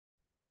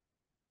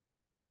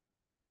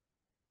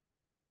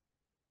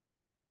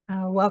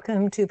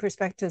Welcome to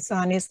Perspectives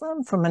on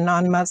Islam from a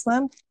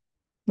non-Muslim.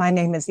 My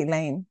name is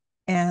Elaine,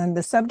 and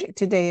the subject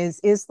today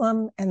is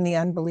Islam and the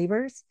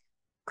Unbelievers,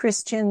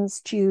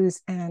 Christians,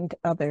 Jews, and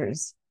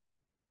others.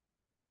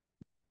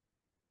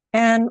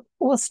 And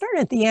we'll start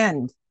at the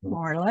end,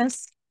 more or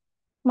less.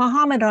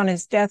 Muhammad on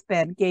his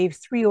deathbed gave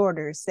 3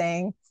 orders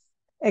saying,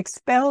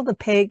 expel the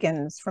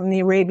pagans from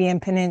the Arabian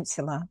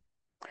Peninsula,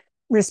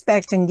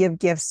 respect and give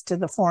gifts to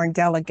the foreign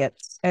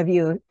delegates, as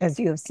you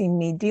have seen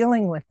me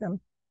dealing with them.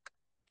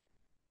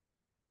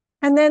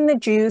 And then the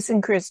Jews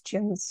and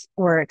Christians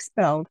were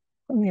expelled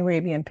from the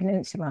Arabian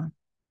Peninsula.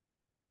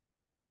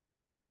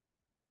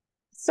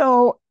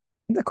 So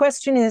the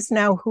question is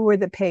now, who are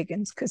the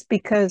pagans?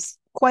 Because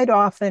quite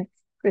often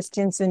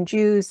Christians and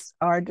Jews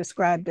are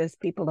described as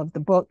people of the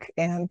book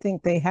and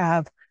think they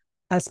have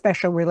a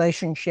special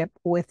relationship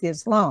with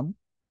Islam.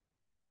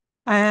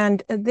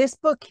 And this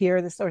book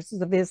here, The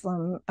Sources of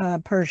Islam,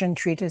 Persian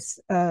treatise,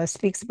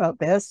 speaks about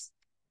this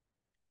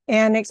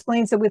and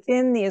explains that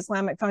within the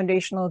Islamic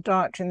foundational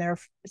doctrine, there are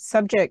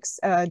subjects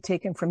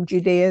taken from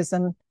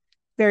Judaism,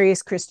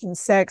 various Christian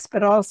sects,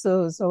 but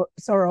also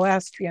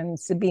Zoroastrian,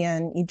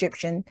 Sabaean,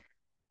 Egyptian,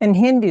 and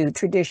Hindu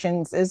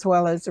traditions, as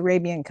well as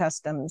Arabian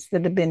customs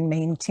that have been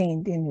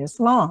maintained in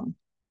Islam.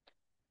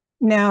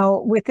 Now,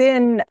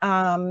 within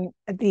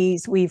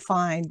these, we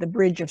find the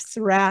Bridge of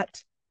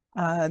Sirat,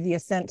 the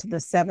ascent to the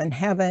 7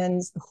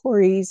 heavens, the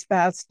Houris,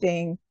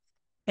 fasting,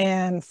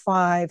 and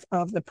 5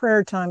 of the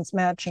prayer times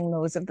matching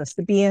those of the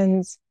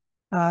Sabaeans,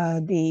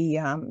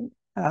 the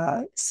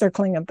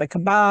circling of the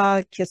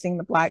Kaaba, kissing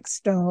the black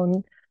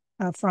stone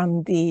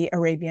from the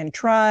Arabian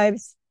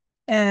tribes.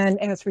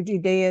 And as for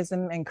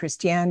Judaism and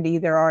Christianity,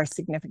 there are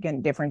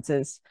significant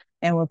differences,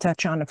 and we'll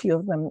touch on a few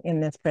of them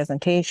in this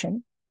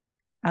presentation.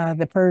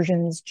 The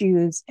Persians,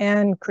 Jews,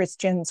 and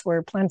Christians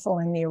were plentiful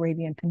in the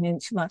Arabian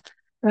Peninsula,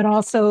 but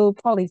also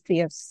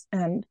polytheists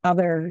and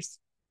others.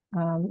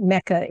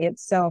 Mecca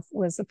itself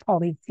was a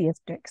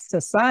polytheistic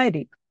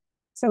society.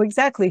 So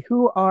exactly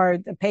who are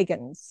the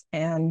pagans?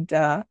 And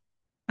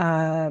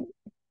the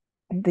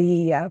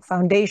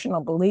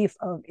foundational belief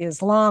of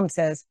Islam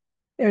says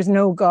there's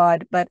no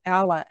God but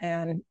Allah,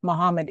 and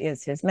Muhammad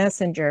is his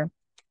messenger.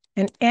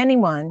 And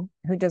anyone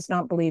who does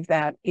not believe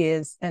that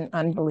is an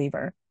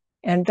unbeliever.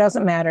 And it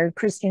doesn't matter,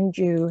 Christian,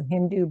 Jew,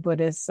 Hindu,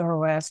 Buddhist,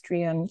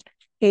 Zoroastrian,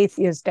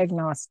 atheist,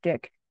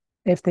 agnostic.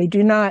 If they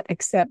do not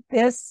accept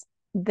this,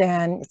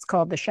 then it's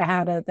called the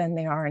Shahada, then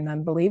they are an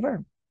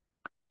unbeliever.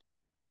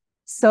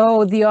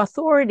 So the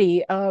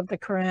authority of the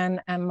Quran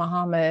and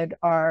Muhammad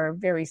are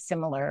very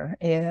similar.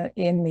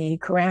 In the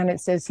Quran, it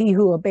says, he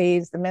who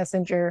obeys the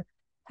messenger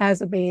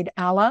has obeyed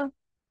Allah,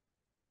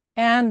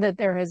 and that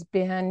there has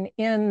been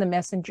in the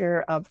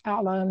messenger of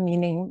Allah,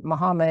 meaning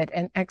Muhammad,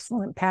 an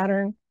excellent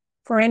pattern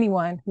for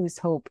anyone whose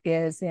hope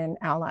is in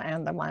Allah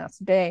and the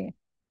last day.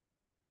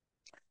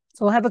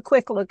 So we'll have a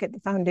quick look at the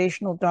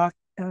foundational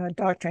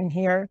doctrine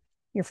here.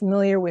 You're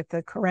familiar with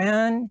the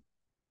Quran,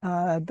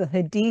 the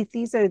Hadith.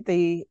 These are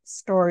the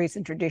stories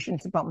and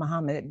traditions about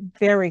Muhammad,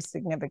 very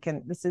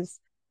significant. This is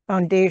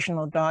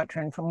foundational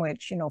doctrine from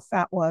which,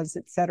 fatwas,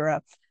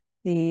 etc.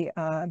 The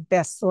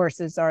best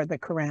sources are the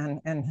Quran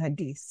and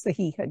Hadith,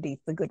 Sahih Hadith,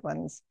 the good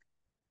ones.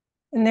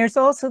 And there's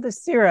also the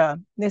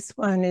Sirah. This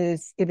one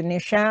is Ibn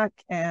Ishaq,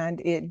 and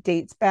it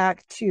dates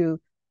back to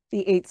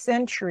the 8th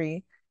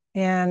century.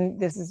 And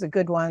this is a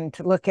good one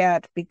to look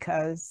at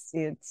because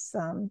it's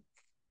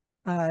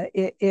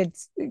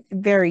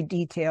very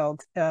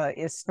detailed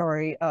a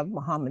story of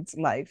Muhammad's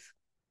life.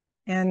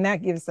 And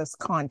that gives us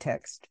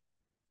context.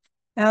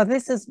 Now,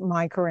 this is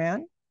my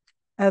Quran.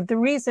 The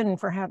reason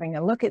for having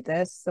a look at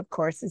this, of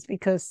course, is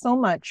because so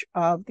much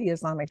of the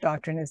Islamic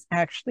doctrine is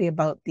actually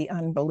about the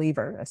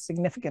unbeliever, a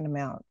significant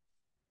amount.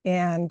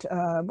 And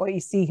what you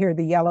see here,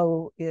 the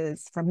yellow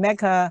is from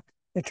Mecca,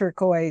 the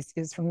turquoise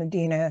is from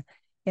Medina,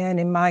 and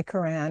in my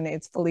Quran,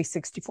 it's fully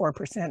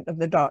 64% of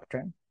the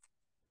doctrine.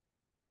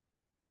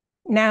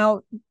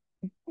 Now,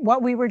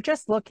 what we were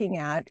just looking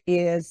at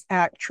is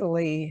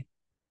actually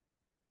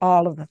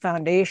all of the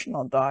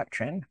foundational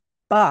doctrine,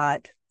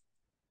 but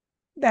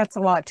that's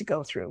a lot to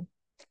go through.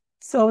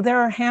 So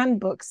there are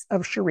handbooks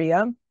of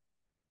Sharia,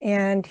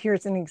 and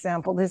here's an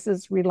example. This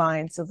is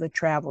Reliance of the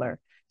Traveler.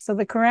 So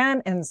the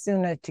Quran and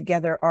Sunnah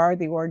together are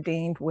the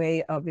ordained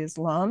way of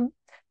Islam.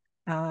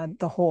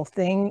 The whole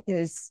thing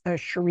is a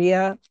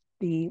Sharia,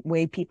 the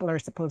way people are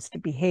supposed to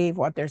behave,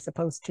 what they're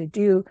supposed to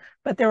do,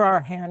 but there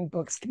are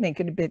handbooks to make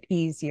it a bit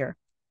easier.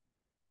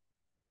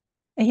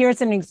 And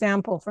here's an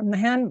example from the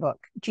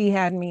handbook.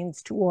 Jihad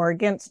means to war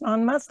against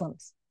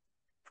non-Muslims.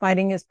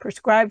 Fighting is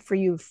prescribed for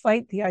you.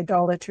 Fight the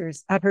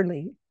idolaters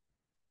utterly.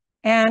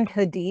 And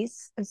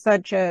hadiths,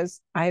 such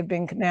as, I have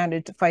been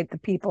commanded to fight the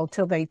people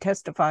till they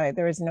testify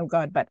there is no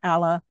God but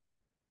Allah,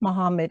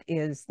 Muhammad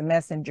is the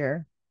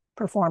messenger,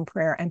 perform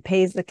prayer, and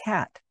pay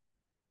zakat.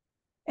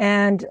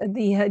 And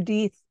the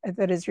hadith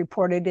that is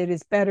reported, it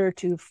is better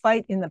to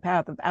fight in the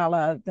path of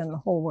Allah than the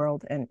whole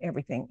world and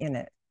everything in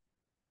it.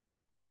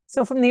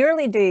 So from the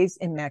early days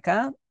in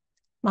Mecca,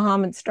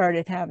 Muhammad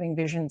started having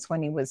visions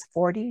when he was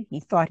 40. He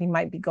thought he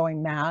might be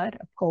going mad,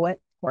 a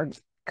poet, or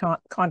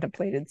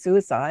contemplated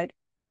suicide.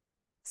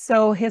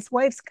 So his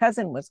wife's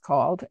cousin was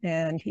called,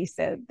 and he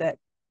said that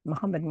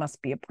Muhammad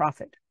must be a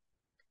prophet.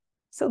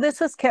 So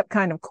this was kept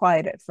kind of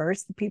quiet at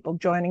first. The people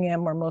joining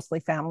him were mostly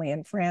family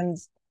and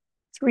friends.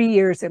 3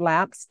 years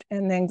elapsed,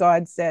 and then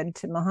God said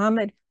to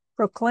Muhammad,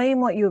 proclaim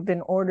what you have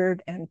been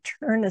ordered and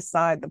turn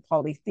aside the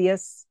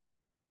polytheists.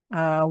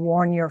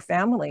 Warn your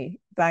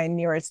family, thy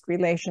nearest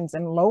relations,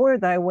 and lower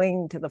thy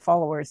wing to the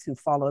followers who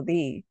follow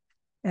thee.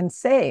 And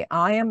say,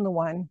 I am the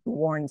one who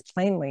warns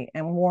plainly,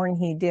 and warn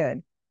he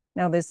did.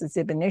 Now, this is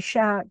Ibn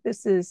Ishaq.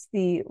 This is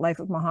the life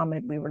of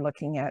Muhammad we were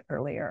looking at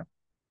earlier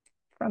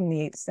from the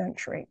 8th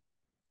century.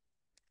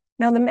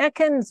 Now, the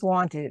Meccans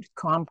wanted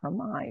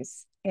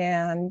compromise,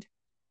 and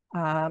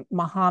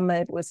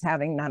Muhammad was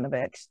having none of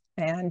it.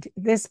 And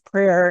this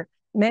prayer,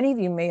 many of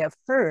you may have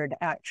heard,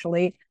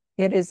 actually.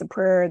 It is a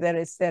prayer that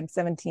is said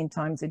 17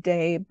 times a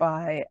day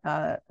by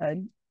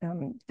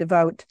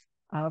devout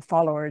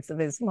followers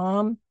of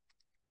Islam.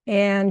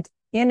 And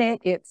in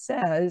it, it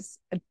says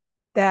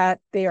that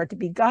they are to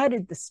be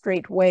guided the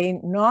straight way,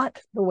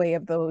 not the way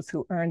of those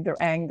who earned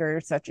their anger,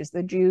 such as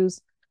the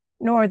Jews,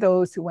 nor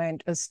those who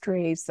went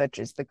astray, such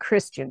as the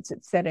Christians.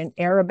 It's said in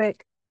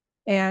Arabic.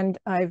 And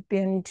I've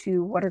been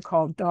to what are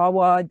called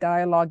Dawa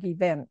dialogue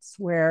events,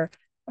 where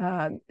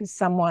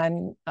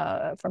someone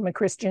from a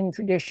Christian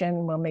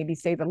tradition will maybe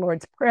say the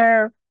Lord's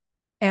Prayer,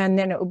 and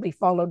then it will be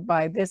followed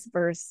by this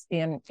verse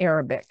in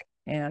Arabic.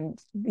 And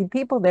the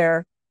people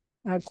there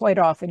quite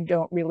often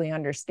don't really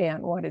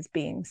understand what is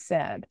being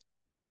said.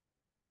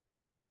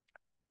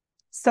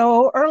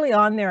 So early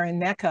on there in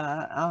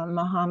Mecca,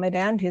 Muhammad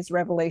and his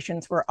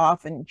revelations were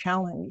often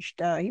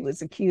challenged. He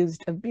was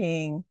accused of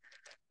being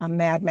a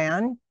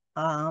madman.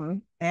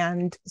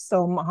 And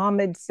so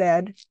Muhammad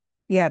said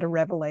he had a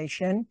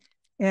revelation,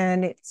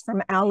 and it's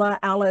from Allah.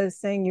 Allah is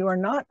saying, you are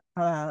not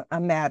a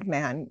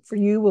madman. For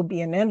you will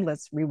be an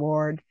endless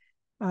reward.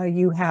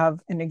 You have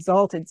an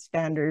exalted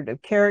standard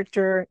of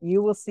character.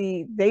 You will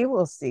see, they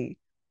will see,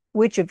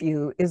 which of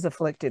you is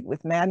afflicted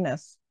with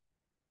madness.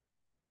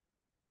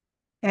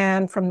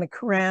 And from the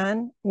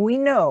Quran, we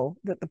know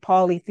that the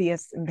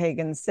polytheists and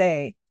pagans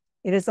say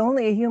it is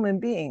only a human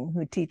being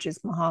who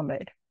teaches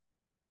Muhammad.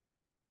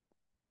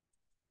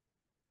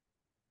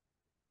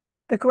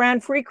 The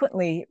Quran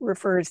frequently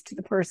refers to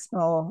the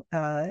personal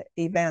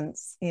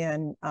events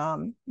in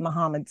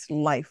Muhammad's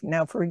life.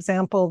 Now, for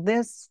example,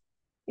 this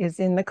is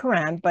in the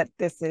Quran, but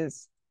this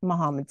is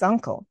Muhammad's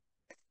uncle.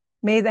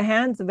 May the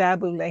hands of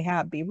Abu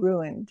Lahab be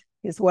ruined.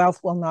 His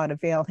wealth will not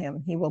avail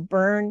him. He will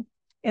burn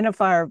in a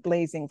fire of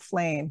blazing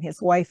flame, his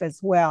wife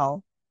as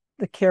well,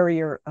 the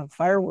carrier of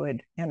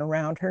firewood, and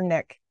around her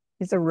neck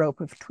is a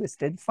rope of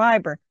twisted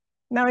fiber.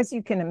 Now, as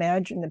you can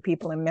imagine, the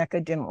people in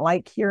Mecca didn't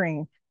like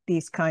hearing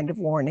these kind of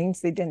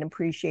warnings. They didn't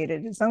appreciate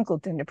it. His uncle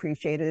didn't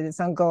appreciate it. His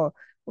uncle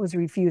was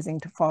refusing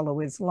to follow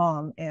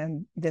Islam,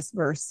 and this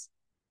verse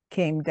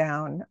came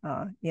down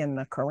in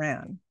the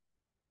Quran.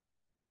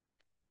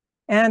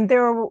 And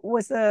there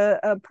was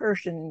a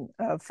Persian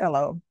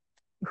fellow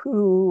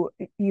who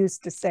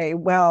used to say,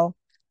 well,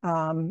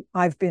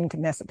 I've been to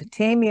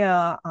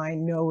Mesopotamia, I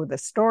know the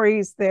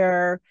stories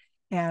there,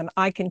 and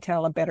I can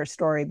tell a better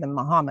story than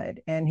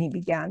Muhammad. And he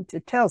began to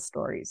tell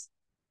stories.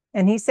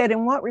 And he said,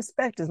 in what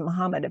respect is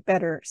Muhammad a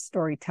better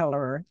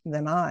storyteller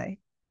than I?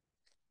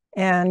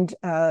 And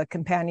a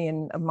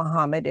companion of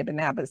Muhammad, Ibn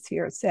Abbas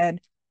here,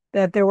 said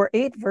that there were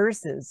 8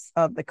 verses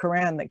of the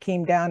Quran that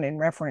came down in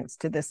reference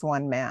to this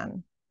one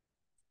man.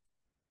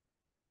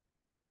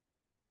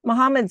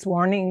 Muhammad's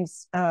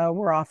warnings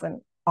were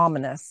often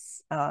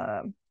ominous.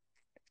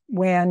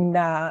 When,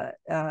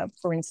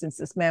 for instance,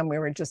 this man we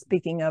were just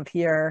speaking of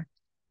here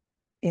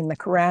in the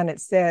Quran,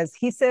 it says,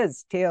 he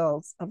says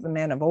tales of the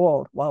men of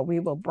old, while we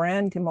will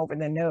brand him over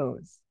the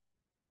nose.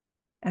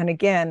 And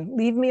again,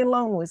 leave me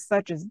alone with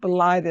such as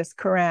belie this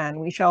Quran.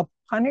 We shall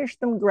punish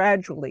them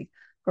gradually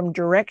from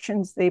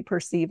directions they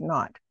perceive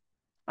not.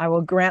 I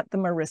will grant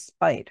them a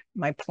respite.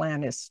 My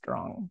plan is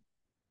strong.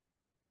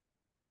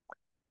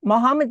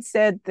 Muhammad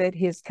said that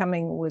his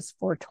coming was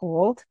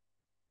foretold.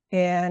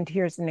 And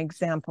here's an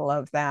example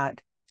of that.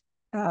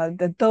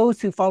 That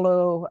those who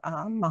follow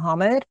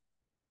Muhammad,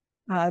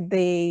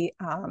 they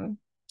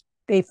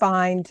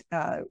find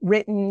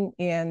written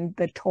in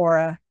the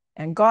Torah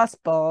and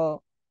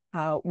Gospel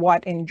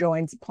what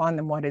enjoins upon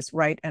them what is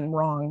right and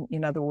wrong.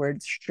 In other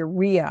words,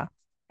 Sharia.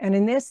 And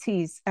in this,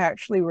 he's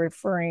actually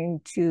referring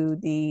to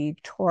the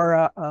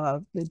Torah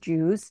of the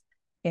Jews.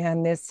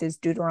 And this is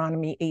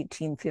Deuteronomy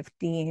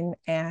 18:15.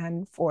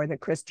 And for the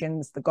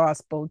Christians, the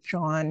Gospel,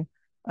 John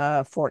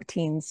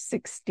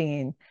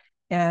 14:16.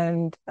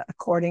 And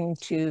according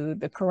to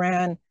the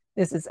Quran,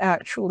 this is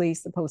actually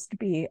supposed to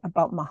be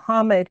about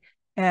Muhammad,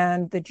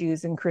 and the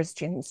Jews and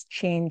Christians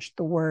changed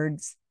the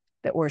words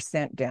that were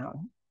sent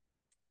down.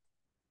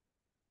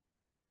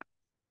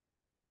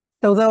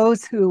 So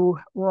those who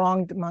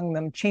wronged among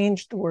them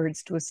changed the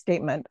words to a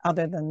statement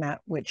other than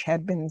that which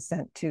had been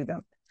sent to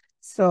them.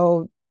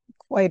 So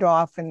quite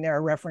often there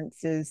are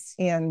references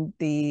in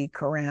the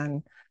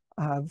Quran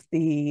of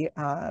the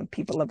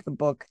people of the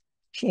book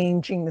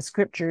changing the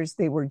scriptures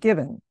they were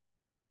given,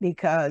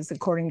 because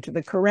according to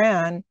the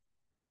Quran,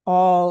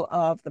 all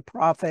of the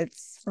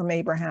prophets from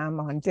Abraham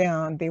on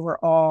down, they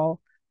were all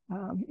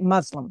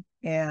Muslim,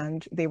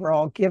 and they were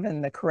all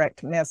given the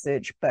correct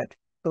message, but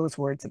those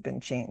words have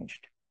been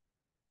changed.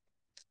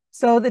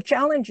 So the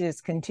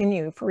challenges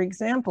continue. For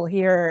example,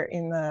 here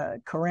in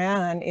the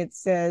Quran, it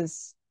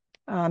says,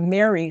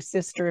 Mary,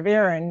 sister of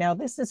Aaron. Now,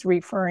 this is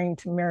referring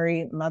to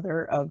Mary,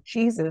 mother of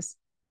Jesus,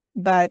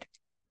 but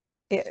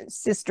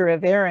sister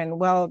of Aaron.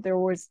 Well, there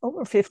was over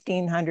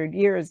 1,500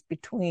 years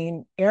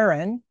between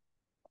Aaron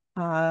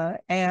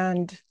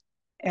and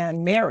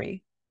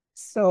Mary.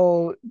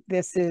 So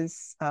this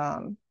is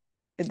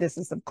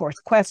of course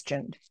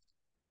questioned.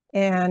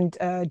 And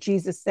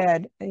Jesus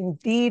said,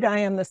 indeed, I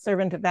am the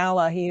servant of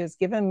Allah. He has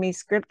given me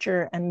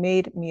scripture and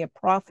made me a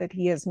prophet.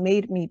 He has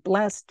made me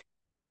blessed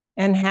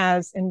and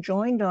has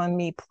enjoined on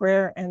me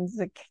prayer and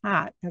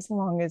zakat as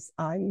long as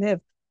I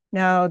live.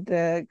 Now,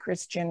 the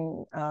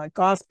Christian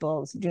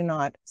Gospels do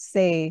not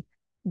say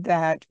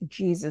that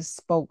Jesus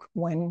spoke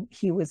when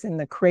he was in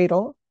the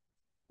cradle,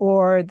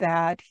 or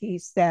that he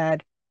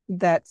said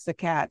that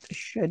zakat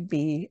should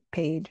be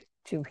paid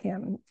to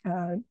him.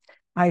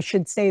 I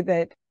should say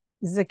that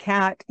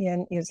zakat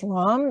in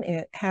Islam,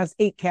 it has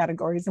 8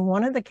 categories, and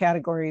one of the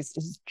categories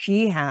is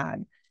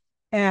jihad.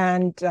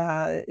 And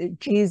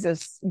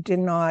Jesus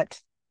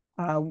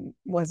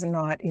was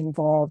not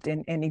involved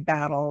in any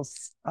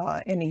battles,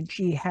 any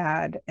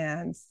jihad,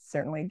 and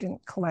certainly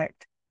didn't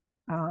collect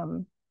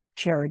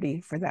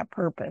charity for that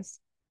purpose.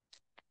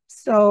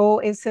 So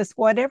it says,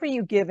 whatever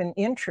you give in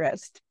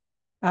interest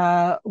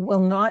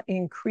will not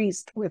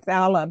increase with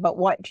Allah, but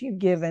what you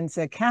give in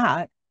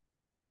zakat,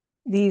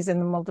 these are the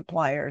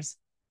multipliers.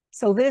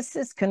 So this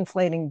is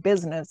conflating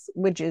business,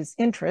 which is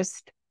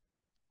interest,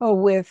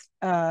 with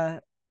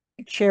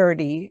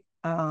charity,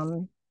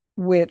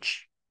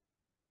 which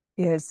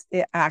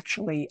it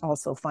actually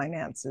also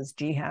finances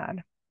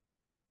jihad.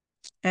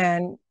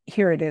 And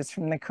here it is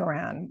from the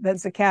Quran. The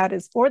zakat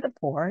is for the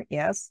poor,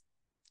 yes,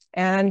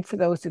 and for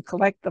those who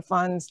collect the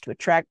funds to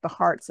attract the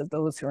hearts of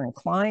those who are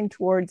inclined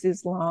towards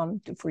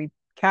Islam, to free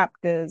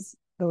captives,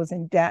 those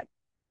in debt,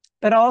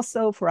 but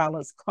also for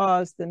Allah's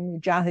cause, the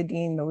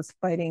mujahideen, those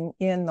fighting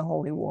in the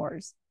holy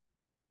wars.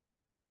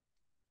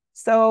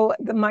 So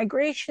the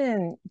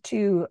migration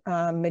to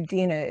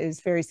Medina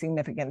is very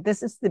significant.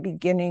 This is the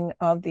beginning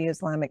of the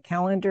Islamic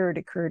calendar. It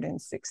occurred in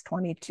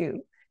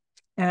 622.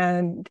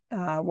 And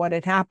what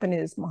had happened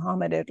is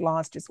Muhammad had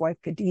lost his wife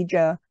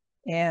Khadija,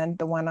 and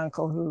the one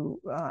uncle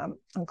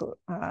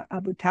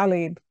Abu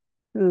Talib,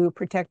 who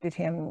protected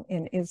him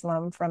in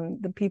Islam from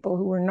the people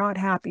who were not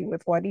happy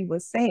with what he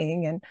was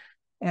saying,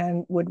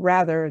 and would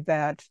rather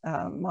that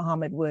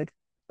Muhammad would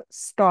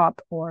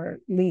stop or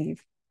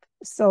leave.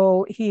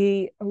 So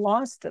he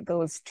lost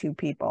those 2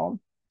 people,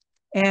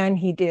 and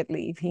he did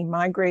leave. He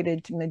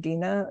migrated to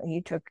Medina.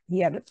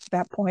 He had at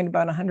that point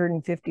about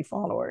 150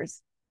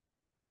 followers.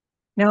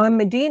 Now in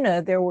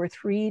Medina, there were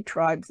 3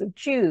 tribes of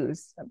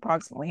Jews,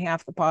 approximately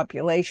half the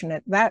population.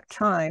 At that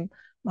time,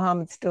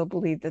 Muhammad still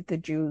believed that the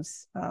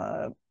Jews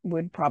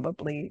would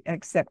probably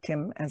accept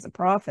him as a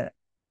prophet,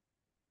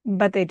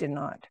 but they did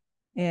not.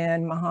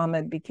 And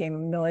Muhammad became a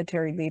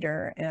military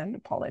leader and a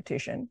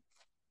politician.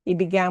 He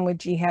began with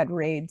jihad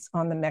raids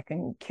on the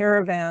Meccan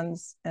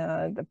caravans.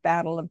 The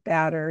Battle of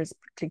Badr is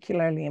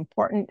particularly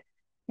important,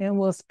 and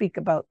we'll speak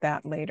about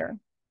that later.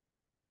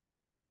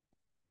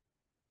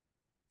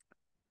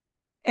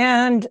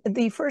 And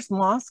the first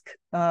mosque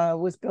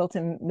was built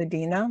in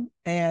Medina,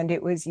 and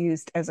it was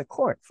used as a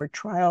court for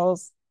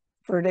trials,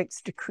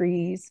 verdicts,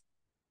 decrees,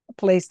 a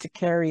place to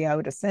carry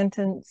out a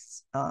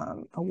sentence,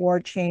 a war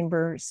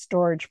chamber,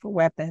 storage for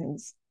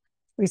weapons,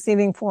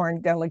 receiving foreign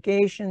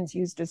delegations,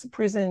 used as a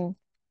prison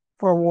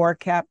for war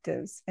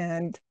captives.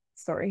 And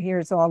sorry,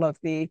 here's all of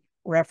the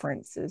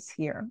references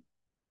here.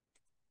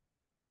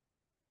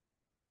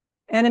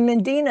 And in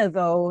Medina,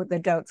 though, the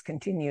doubts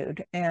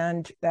continued,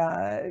 and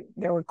there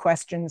were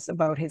questions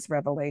about his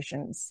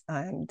revelations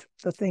and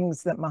the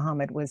things that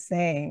Muhammad was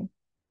saying.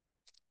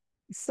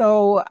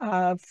 So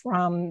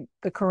from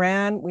the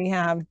Quran, we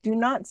have, do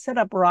not set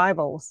up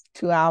rivals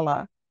to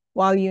Allah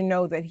while you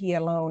know that he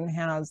alone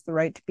has the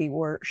right to be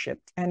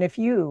worshipped. And if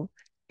you,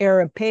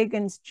 Arab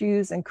pagans,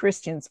 Jews, and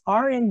Christians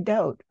are in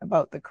doubt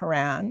about the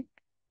Quran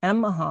and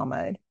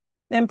Muhammad,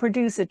 then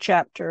produce a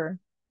chapter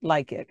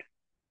like it.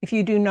 If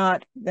you do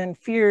not, then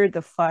fear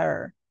the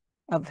fire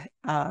of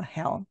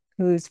hell,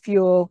 whose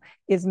fuel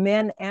is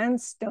men and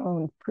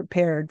stone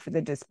prepared for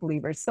the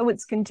disbelievers. So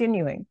it's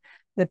continuing.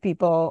 The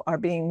people are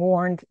being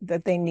warned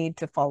that they need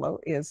to follow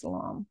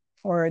Islam,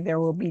 or there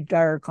will be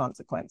dire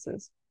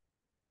consequences.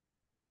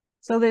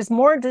 So there's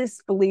more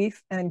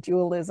disbelief and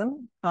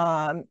dualism.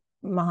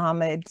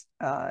 Muhammad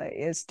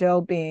is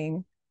still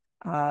being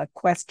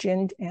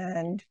questioned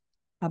and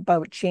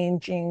about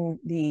changing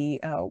the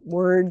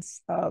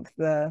words of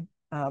the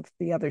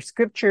other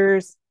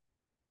scriptures.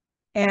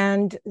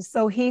 And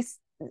so he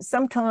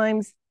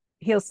sometimes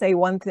he'll say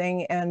one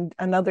thing and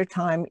another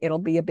time it'll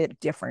be a bit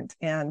different.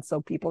 And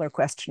so people are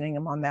questioning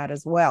him on that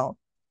as well.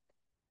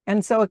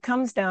 And so it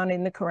comes down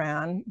in the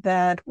Quran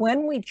that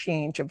when we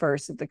change a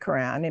verse of the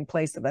Quran in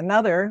place of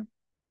another,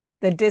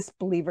 the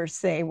disbelievers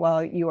say,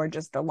 well, you are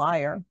just a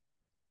liar.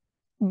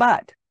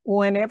 But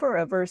whenever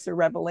a verse of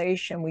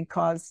revelation we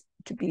cause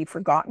to be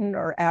forgotten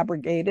or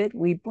abrogated,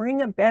 we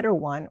bring a better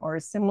one or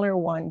a similar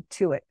one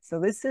to it. So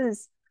this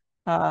is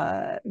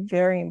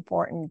very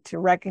important to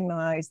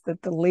recognize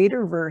that the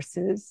later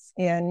verses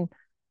in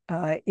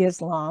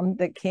Islam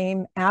that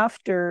came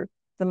after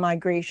the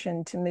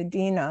migration to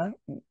Medina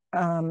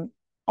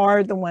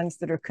are the ones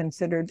that are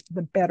considered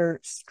the better,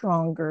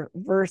 stronger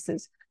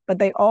verses, but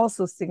they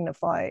also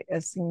signify a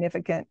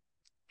significant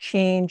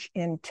change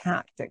in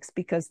tactics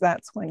because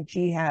that's when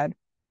jihad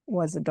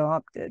was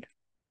adopted.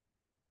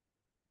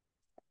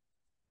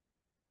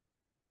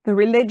 The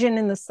religion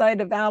in the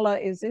sight of Allah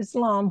is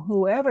Islam.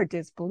 Whoever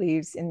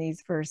disbelieves in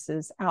these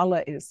verses,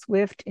 Allah is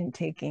swift in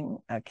taking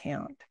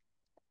account.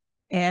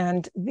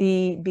 And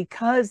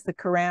because the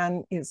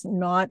Quran is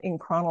not in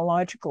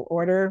chronological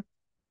order,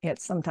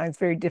 it's sometimes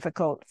very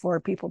difficult for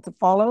people to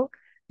follow,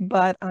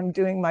 but I'm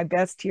doing my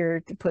best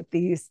here to put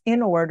these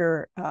in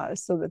order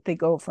so that they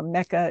go from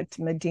Mecca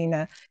to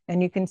Medina,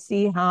 and you can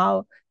see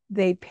how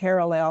they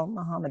parallel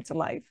Muhammad's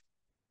life.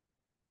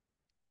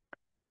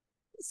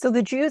 So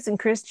the Jews and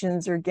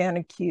Christians are again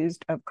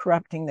accused of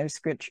corrupting their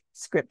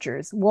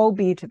scriptures. Woe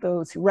be to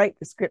those who write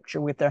the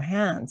scripture with their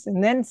hands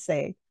and then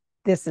say,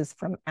 this is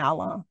from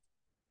Allah.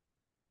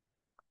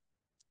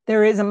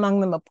 There is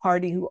among them a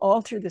party who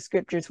alter the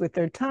scriptures with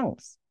their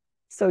tongues.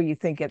 So you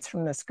think it's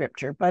from the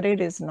scripture, but it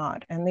is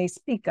not. And they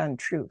speak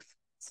untruth.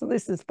 So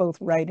this is both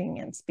writing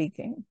and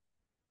speaking.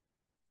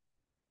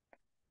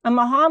 And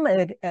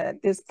Muhammad,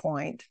 at this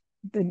point,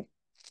 the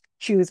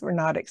Jews were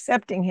not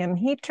accepting him.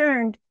 He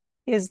turned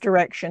his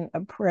direction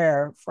of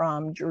prayer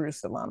from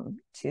Jerusalem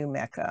to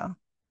Mecca.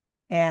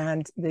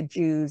 And the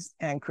Jews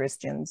and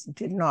Christians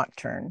did not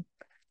turn.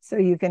 So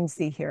you can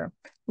see here,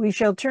 we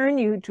shall turn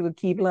you to a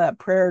Qibla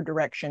prayer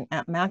direction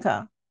at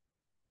Mecca.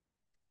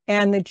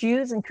 And the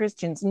Jews and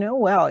Christians know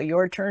well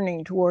you're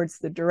turning towards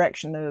the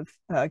direction of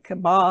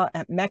Kaaba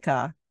at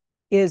Mecca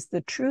is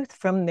the truth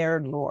from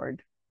their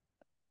Lord.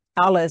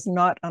 Allah is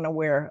not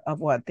unaware of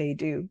what they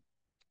do.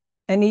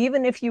 And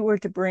even if you were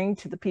to bring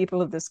to the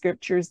people of the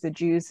scriptures, the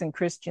Jews and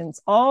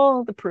Christians,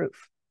 all the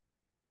proof,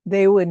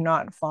 they would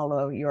not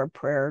follow your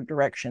prayer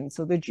direction.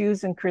 So the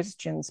Jews and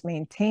Christians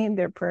maintained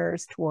their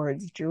prayers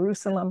towards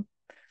Jerusalem,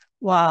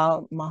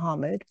 while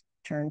Muhammad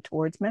turned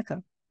towards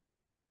Mecca.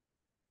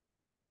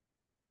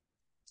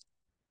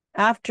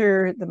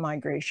 After the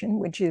migration,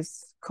 which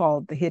is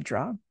called the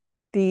Hijrah,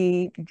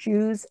 the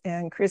Jews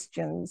and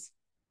Christians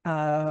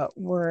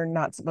were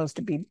not supposed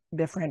to be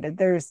befriended.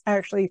 There's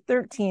actually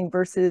 13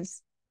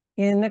 verses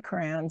in the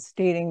Quran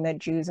stating that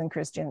Jews and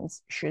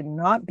Christians should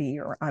not be,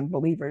 or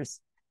unbelievers,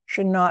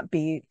 should not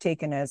be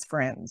taken as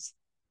friends.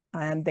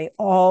 And they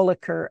all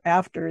occur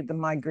after the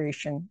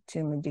migration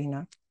to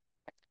Medina.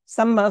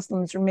 Some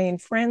Muslims remain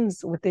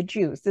friends with the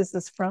Jews. This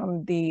is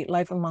from the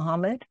Life of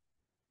Muhammad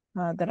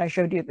that I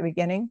showed you at the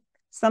beginning.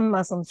 Some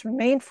Muslims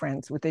remain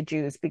friends with the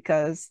Jews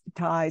because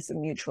ties of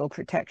mutual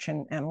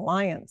protection and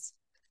alliance.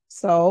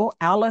 So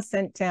Allah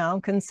sent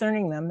down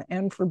concerning them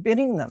and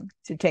forbidding them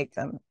to take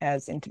them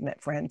as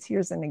intimate friends.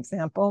 Here's an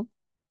example.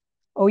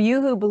 O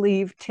you who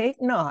believe, take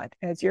not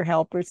as your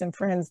helpers and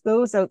friends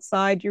those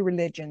outside your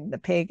religion, the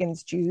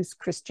pagans, Jews,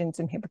 Christians,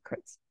 and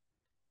hypocrites.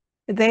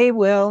 They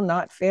will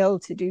not fail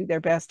to do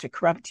their best to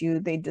corrupt you.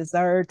 They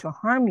desire to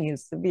harm you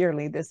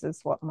severely. This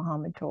is what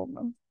Muhammad told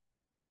them.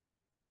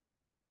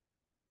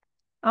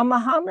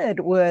 Muhammad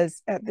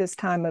was at this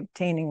time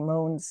obtaining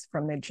loans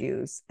from the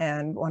Jews,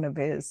 and one of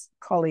his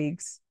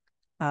colleagues,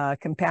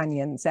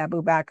 companions,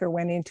 Abu Bakr,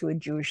 went into a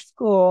Jewish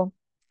school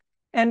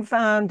and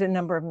found a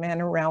number of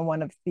men around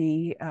one of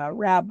the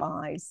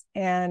rabbis.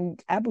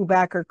 And Abu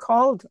Bakr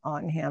called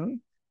on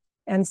him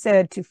and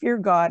said to fear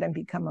God and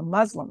become a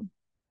Muslim,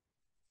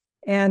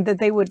 and that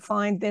they would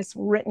find this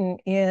written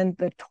in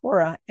the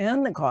Torah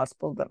and the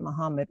gospel that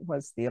Muhammad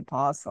was the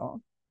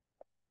apostle.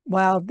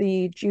 While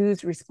the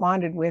Jews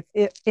responded with,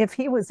 if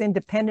he was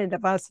independent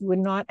of us, he would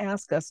not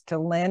ask us to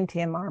lend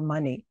him our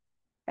money,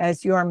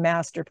 as your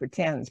master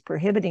pretends,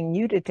 prohibiting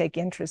you to take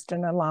interest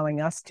and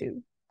allowing us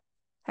to.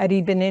 Had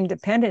he been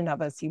independent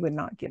of us, he would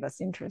not give us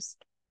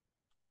interest.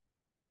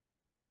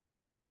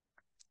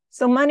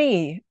 So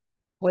money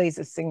plays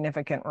a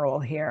significant role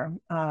here.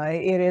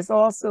 It is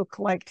also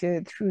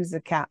collected through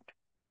zakat.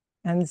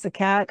 And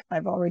zakat,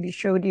 I've already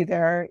showed you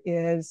there,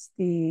 is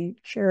the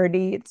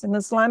charity. It's an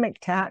Islamic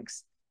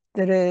tax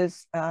that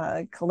is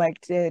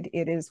collected.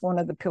 It is one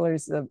of the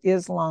pillars of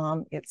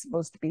Islam. It's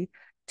supposed to be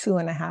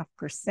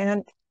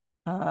 2.5%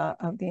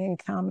 of the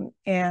income.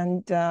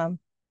 And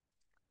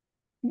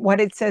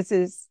what it says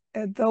is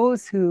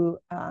those who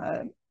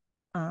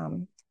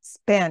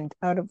spend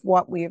out of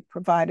what we have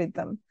provided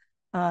them,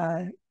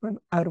 out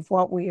of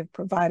what we have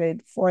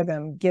provided for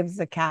them, give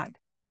zakat.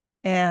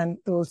 And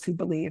those who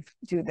believe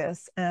do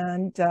this.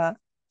 And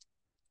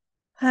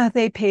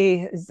They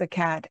pay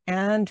zakat,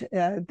 and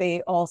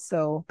they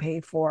also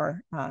pay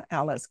for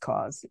Allah's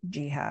cause,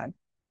 jihad.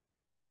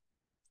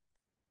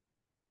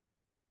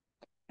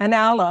 And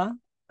Allah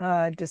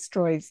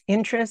destroys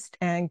interest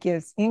and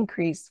gives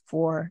increase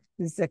for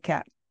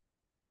zakat.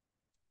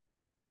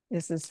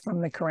 This is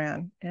from the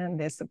Quran, and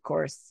this, of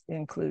course,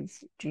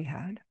 includes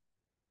jihad.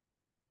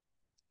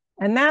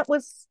 And that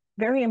was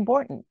very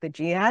important, the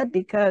jihad,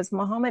 because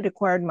Muhammad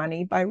acquired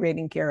money by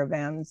raiding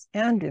caravans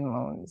and in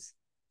loans.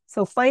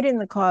 So fighting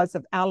the cause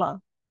of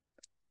Allah.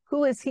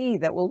 Who is he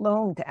that will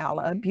loan to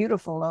Allah a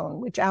beautiful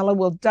loan, which Allah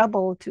will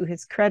double to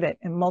his credit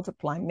and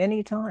multiply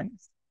many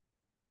times?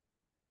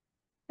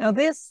 Now,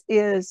 this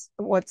is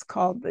what's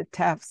called the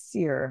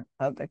tafsir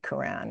of the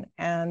Quran.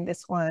 And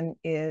this one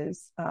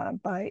is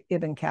by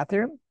Ibn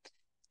Kathir.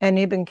 And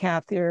Ibn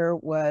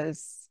Kathir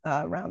was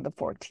around the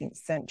 14th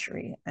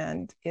century.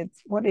 And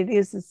it's what it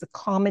is a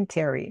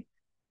commentary,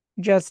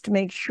 just to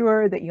make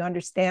sure that you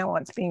understand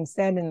what's being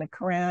said in the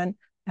Quran.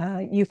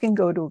 You can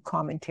go to a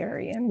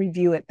commentary and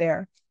review it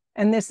there.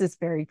 And this is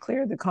very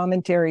clear. The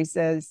commentary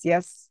says,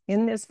 yes,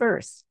 in this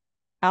verse,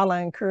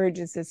 Allah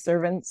encourages his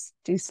servants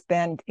to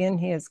spend in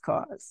his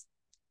cause,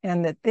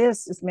 and that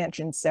this is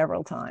mentioned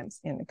several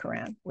times in the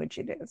Quran, which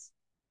it is.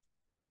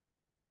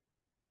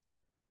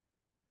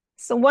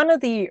 So one of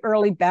the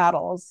early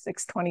battles,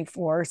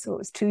 624, so it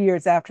was 2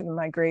 years after the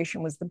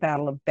migration, was the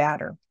Battle of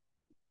Badr.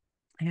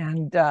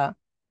 And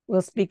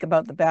we'll speak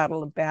about the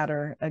Battle of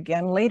Badr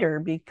again later,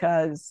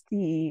 because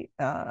the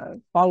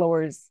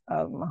followers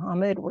of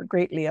Muhammad were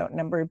greatly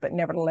outnumbered, but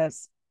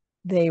nevertheless,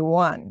 they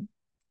won.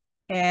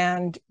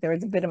 And there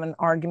was a bit of an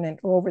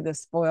argument over the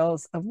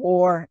spoils of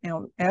war.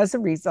 And as a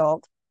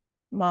result,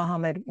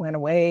 Muhammad went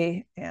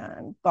away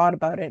and thought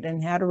about it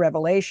and had a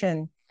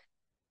revelation.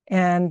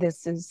 And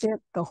this is it.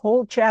 The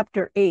whole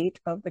chapter 8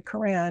 of the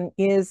Quran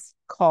is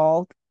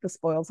called the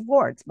spoils of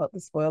war. It's about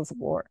the spoils of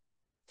war.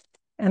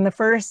 And the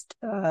first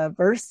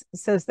verse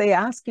says, they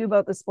ask you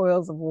about the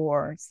spoils of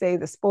war. Say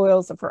the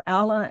spoils are for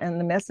Allah and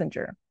the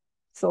messenger.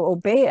 So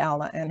obey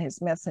Allah and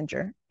his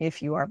messenger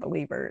if you are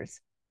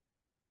believers.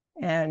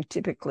 And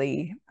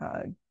typically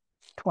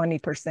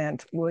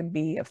 20% would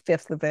be, a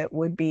fifth of it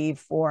would be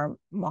for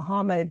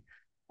Muhammad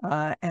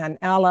and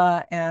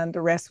Allah, and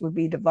the rest would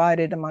be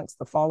divided amongst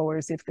the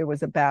followers if there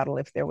was a battle.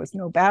 If there was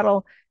no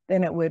battle,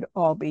 then it would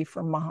all be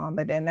for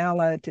Muhammad and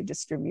Allah to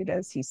distribute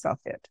as he saw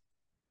fit.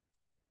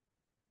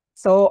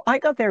 So I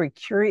got very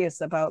curious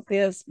about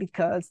this,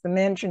 because the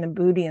mention of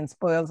booty and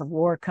spoils of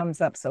war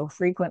comes up so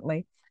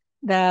frequently,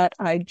 that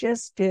I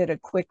just did a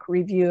quick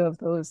review of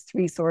those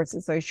 3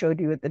 sources I showed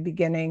you at the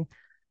beginning,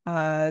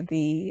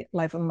 the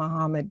Life of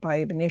Muhammad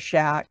by Ibn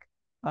Ishaq,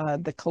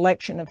 the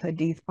collection of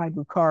hadith by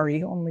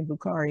Bukhari, only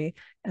Bukhari,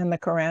 and the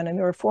Quran. And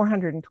there were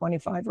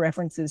 425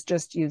 references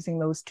just using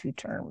those 2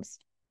 terms.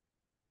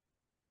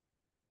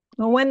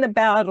 Well, when the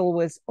battle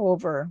was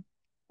over,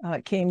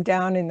 it came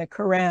down in the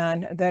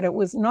Quran that it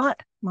was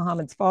not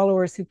Muhammad's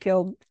followers who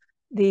killed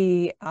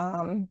the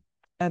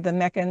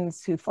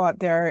Meccans who fought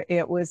there.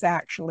 It was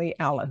actually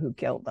Allah who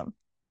killed them.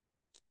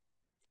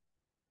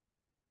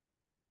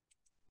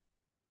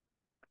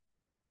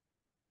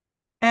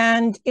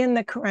 And in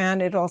the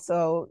Quran, it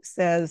also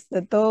says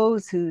that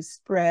those who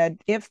spread,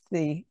 if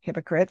the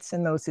hypocrites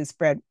and those who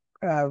spread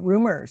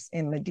rumors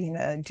in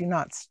Medina do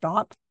not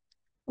stop,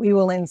 we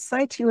will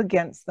incite you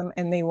against them,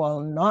 and they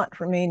will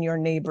not remain your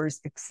neighbors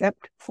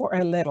except for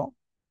a little.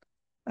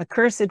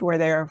 Accursed where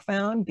they are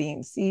found,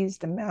 being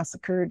seized and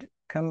massacred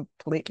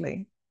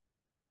completely.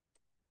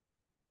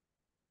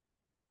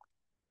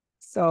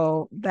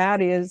 So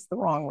that is the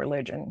wrong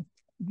religion.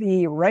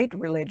 The right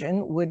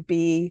religion would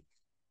be,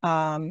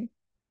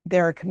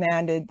 they're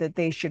commanded that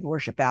they should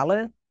worship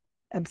Allah,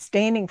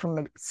 abstaining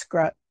from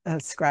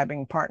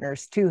ascribing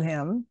partners to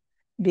him,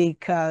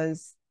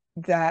 because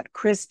that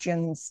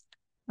Christians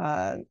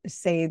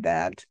say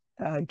that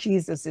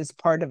Jesus is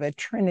part of a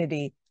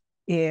Trinity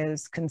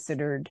is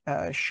considered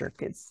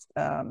shirk.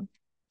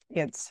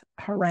 It's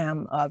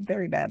haram, a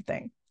very bad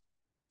thing.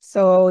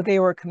 So they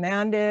were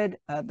commanded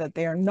that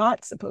they are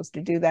not supposed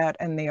to do that,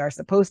 and they are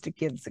supposed to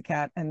give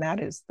zakat, and that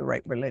is the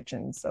right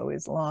religion. So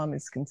Islam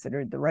is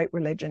considered the right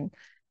religion.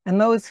 And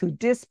those who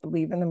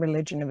disbelieve in the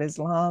religion of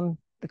Islam,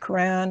 the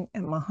Quran,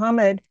 and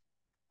Muhammad,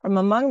 from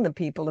among the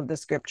people of the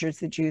scriptures,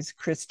 the Jews,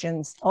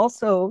 Christians,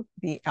 also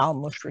the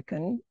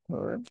al-mushrikun,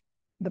 or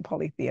the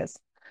polytheists,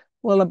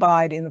 will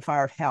abide in the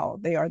fire of hell.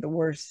 They are the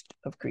worst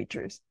of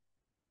creatures.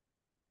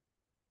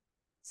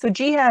 So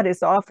jihad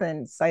is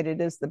often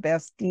cited as the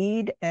best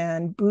deed,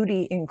 and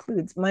booty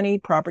includes money,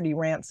 property,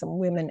 ransom,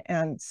 women,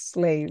 and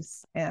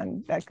slaves.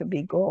 And that could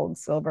be gold,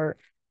 silver,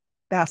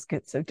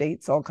 baskets of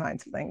dates, all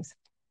kinds of things.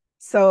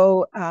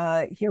 So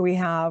here we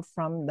have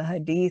from the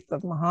hadith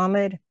of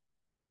Muhammad,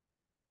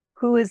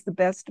 who is the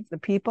best of the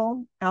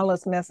people?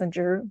 Allah's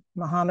messenger,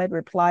 Muhammad,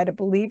 replied, a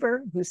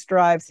believer who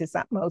strives his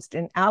utmost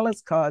in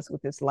Allah's cause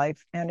with his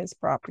life and his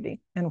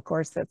property. And of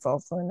course, that's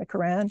also in the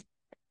Quran.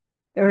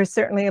 There are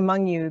certainly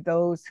among you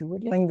those who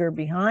would linger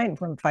behind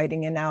from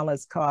fighting in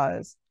Allah's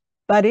cause.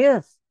 But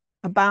if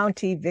a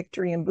bounty,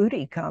 victory, and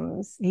booty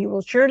comes, he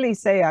will surely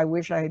say, I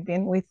wish I had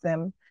been with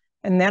them,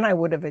 and then I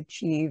would have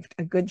achieved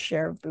a good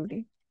share of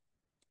booty.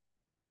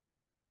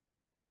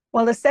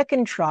 Well, the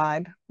second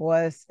tribe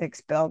was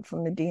expelled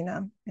from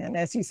Medina. And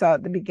as you saw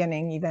at the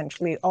beginning,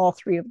 eventually all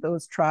three of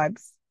those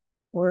tribes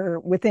were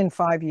within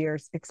 5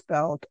 years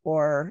expelled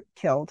or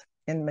killed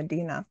in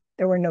Medina.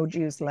 There were no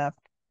Jews left.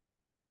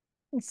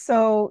 And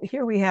so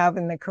here we have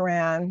in the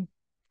Quran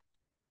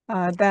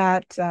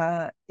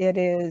that it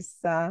is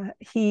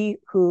he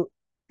who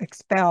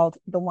expelled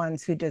the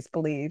ones who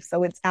disbelieve.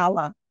 So it's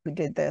Allah who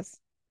did this.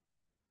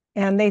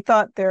 And they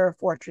thought their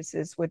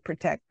fortresses would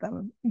protect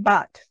them,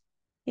 but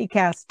he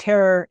cast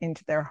terror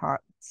into their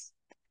hearts.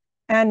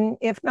 And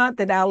if not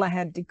that Allah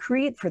had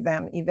decreed for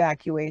them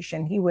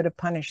evacuation, he would have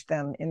punished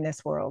them in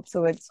this world.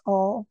 So it's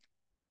all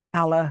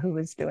Allah who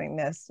is doing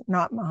this,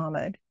 not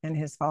Muhammad and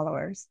his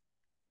followers.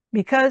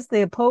 Because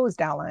they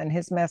opposed Allah and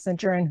his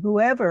messenger, and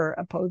whoever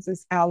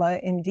opposes Allah,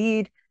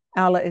 indeed,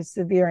 Allah is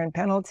severe in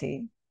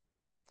penalty.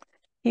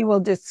 He will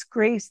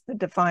disgrace the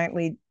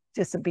defiantly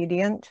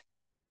disobedient.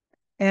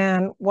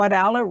 And what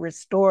Allah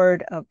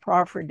restored of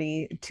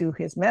property to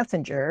his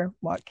messenger,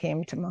 what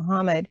came to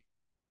Muhammad,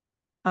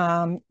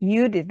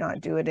 you did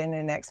not do it in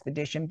an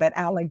expedition, but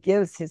Allah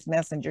gives his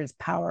messengers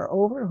power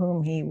over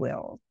whom he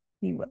will.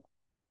 He will.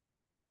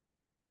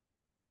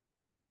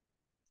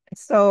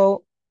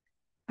 So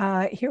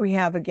here we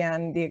have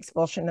again the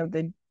expulsion of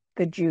the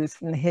Jews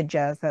from the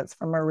Hijaz, that's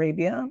from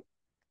Arabia.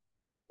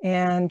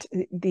 And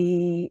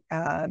the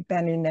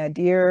Banu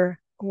Nadir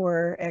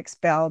were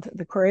expelled.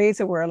 The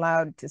Qurayza were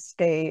allowed to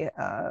stay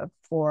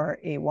for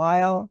a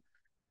while.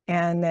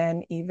 And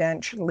then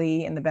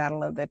eventually in the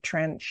Battle of the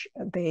Trench,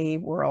 they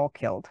were all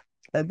killed.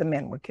 The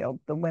men were killed.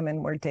 The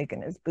women were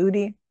taken as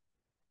booty.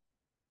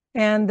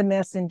 And the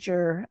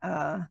messenger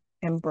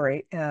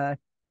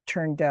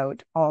turned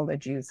out all the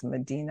Jews in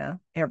Medina,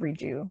 every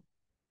Jew.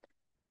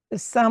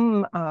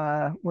 Some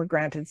were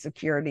granted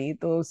security,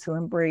 those who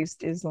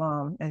embraced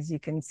Islam, as you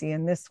can see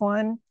in this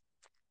one.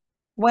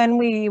 When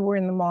we were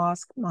in the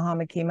mosque,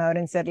 Muhammad came out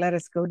and said, let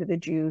us go to the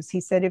Jews.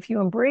 He said, if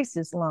you embrace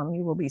Islam,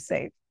 you will be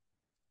safe.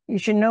 You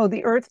should know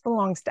the earth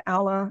belongs to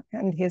Allah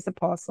and his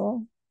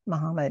apostle,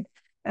 Muhammad.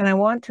 And I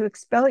want to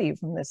expel you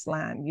from this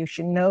land. You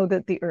should know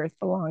that the earth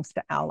belongs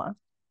to Allah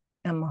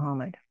and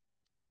Muhammad.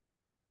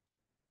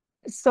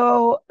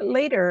 So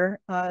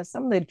later,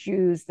 some of the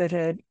Jews that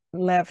had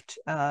left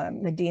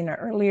Medina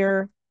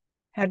earlier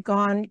had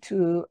gone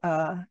to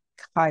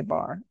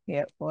Khaybar.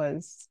 It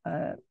was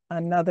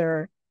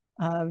another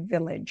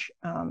village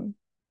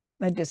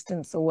a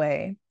distance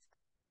away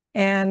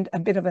and a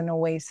bit of an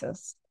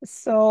oasis.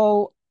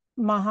 So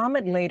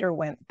Muhammad later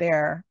went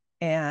there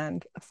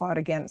and fought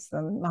against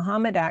them.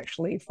 Muhammad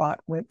actually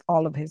fought with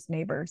all of his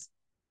neighbors.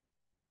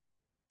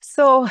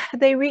 So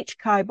they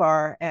reached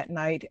Khaybar at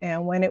night,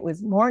 and when it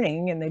was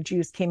morning and the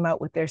Jews came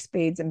out with their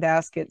spades and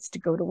baskets to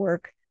go to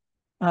work,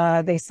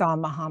 they saw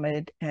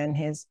Muhammad and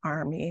his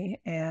army.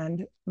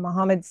 And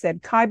Muhammad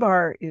said,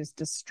 Khaybar is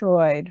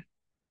destroyed.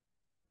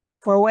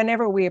 For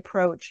whenever we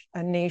approach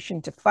a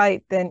nation to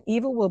fight, then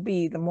evil will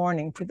be the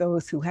morning for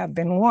those who have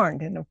been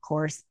warned. And of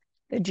course,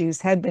 the Jews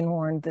had been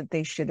warned that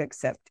they should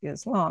accept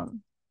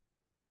Islam.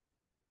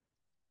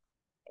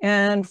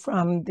 And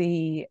from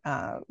the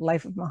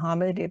life of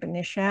Muhammad ibn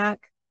Ishaq,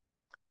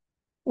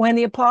 when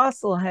the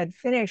apostle had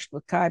finished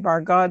with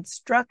Khaybar, God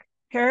struck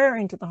terror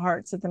into the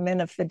hearts of the men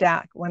of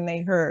Fadak when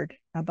they heard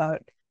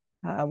about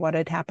what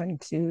had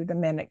happened to the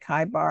men at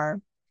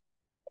Khaybar.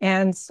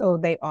 And so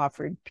they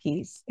offered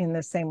peace in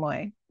the same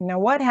way. Now,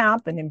 what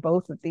happened in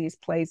both of these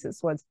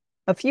places was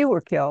a few were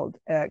killed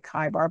at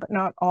Khaybar, but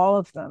not all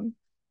of them.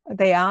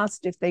 They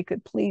asked if they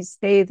could please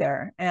stay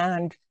there,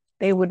 and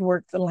they would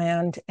work the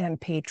land and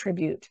pay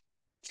tribute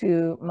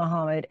to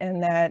Muhammad.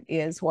 And that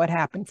is what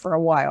happened for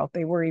a while.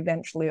 They were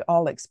eventually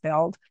all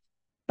expelled,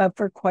 but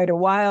for quite a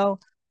while,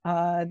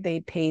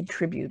 they paid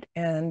tribute,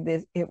 and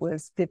it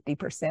was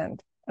 50%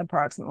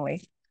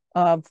 approximately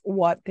of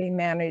what they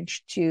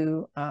managed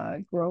to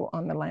grow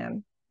on the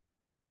land.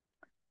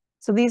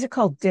 So these are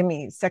called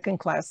dhimmis,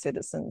 second-class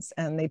citizens,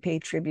 and they pay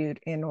tribute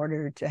in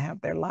order to have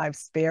their lives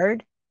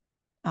spared.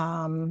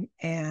 And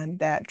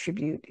that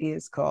tribute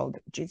is called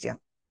jizya.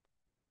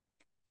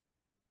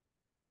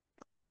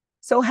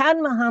 So had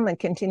Muhammad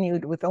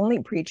continued with only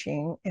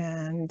preaching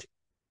and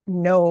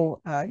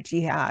no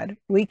jihad,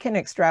 we can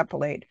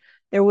extrapolate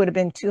there would have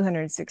been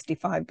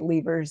 265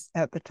 believers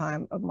at the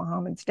time of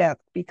Muhammad's death,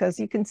 because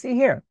you can see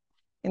here,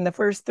 in the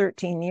first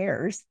 13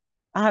 years,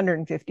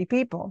 150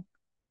 people.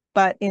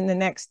 But in the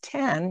next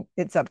 10,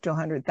 it's up to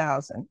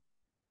 100,000.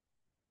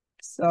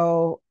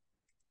 So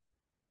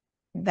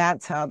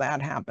that's how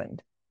that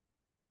happened.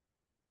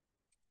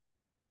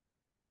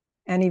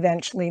 And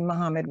eventually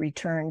Muhammad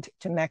returned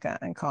to Mecca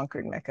and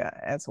conquered Mecca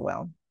as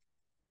well.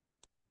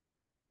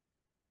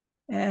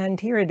 And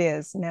here it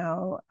is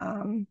now.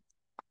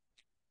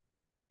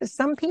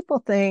 Some people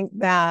think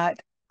that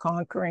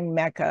conquering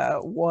Mecca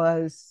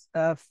was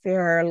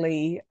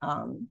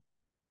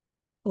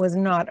was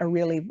not a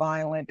really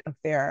violent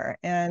affair.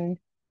 And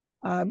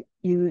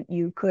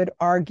You could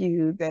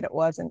argue that it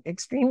wasn't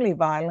extremely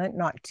violent.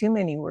 Not too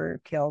many were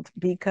killed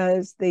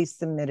because they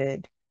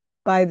submitted.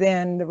 By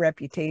then, the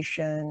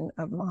reputation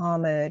of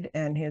Muhammad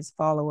and his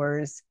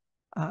followers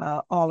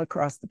all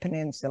across the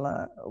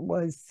peninsula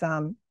was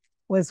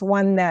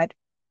one that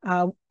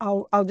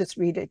I'll just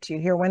read it to you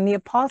here. When the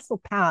apostle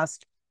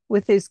passed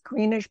with his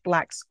greenish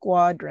black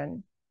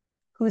squadron,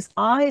 whose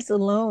eyes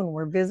alone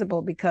were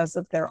visible because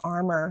of their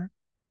armor,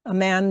 a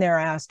man there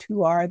asked,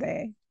 "Who are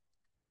they?"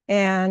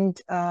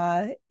 And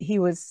he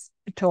was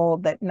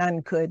told that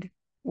none could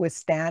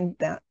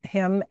withstand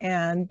him,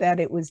 and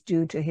that it was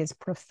due to his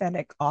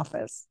prophetic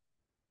office.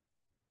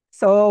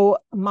 So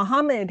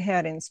Muhammad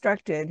had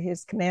instructed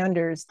his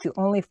commanders to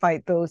only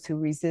fight those who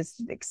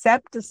resisted,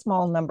 except a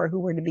small number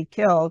who were to be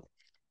killed,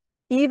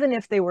 even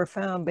if they were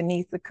found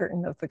beneath the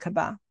curtain of the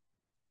Kaaba.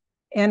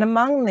 And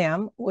among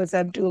them was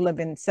Abdullah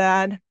bin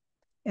Saad.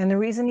 And the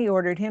reason he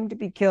ordered him to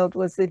be killed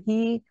was that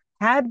he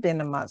had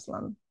been a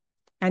Muslim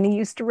and he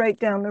used to write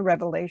down the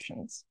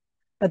revelations.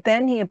 But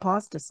then he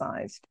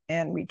apostatized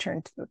and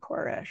returned to the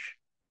Quraysh.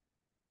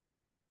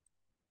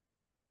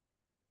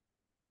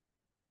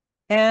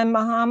 And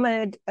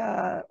Muhammad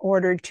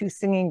ordered two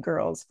singing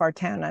girls,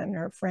 Fartana and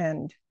her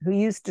friend, who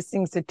used to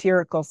sing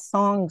satirical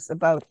songs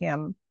about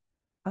him.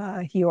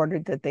 He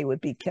ordered that they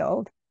would be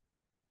killed.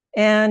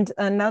 And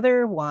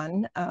another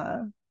one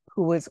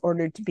who was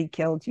ordered to be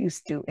killed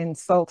used to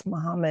insult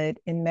Muhammad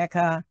in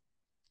Mecca.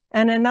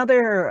 And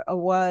another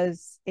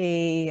was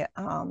a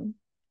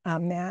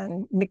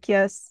man,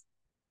 Mikyas,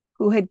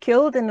 who had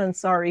killed an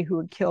Ansari who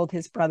had killed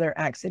his brother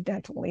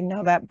accidentally.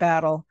 Now that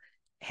battle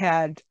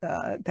had,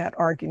 that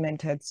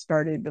argument had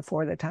started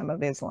before the time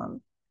of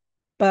Islam.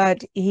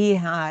 But he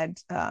had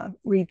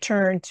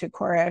returned to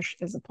Quraysh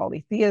as a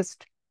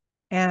polytheist.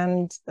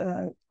 And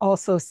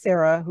also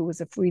Sarah, who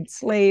was a freed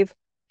slave,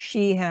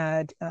 she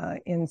had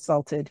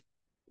insulted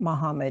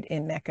Muhammad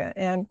in Mecca.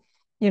 And,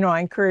 I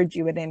encourage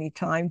you at any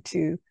time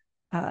to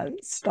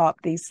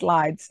stop these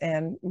slides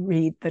and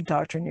read the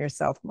doctrine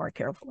yourself more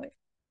carefully.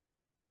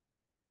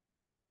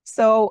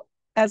 So,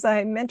 as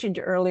I mentioned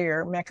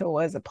earlier, Mecca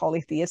was a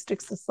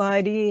polytheistic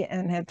society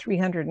and had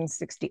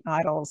 360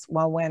 idols,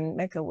 while when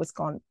Mecca was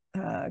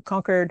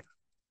conquered,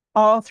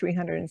 all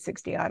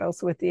 360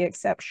 idols, with the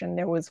exception,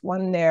 there was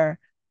one there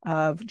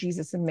of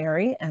Jesus and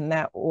Mary, and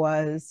that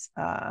was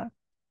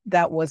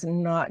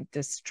not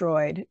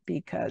destroyed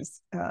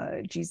because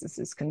Jesus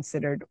is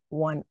considered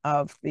one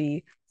of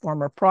the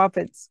former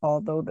prophets,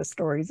 although the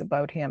stories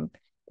about him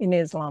in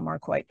Islam are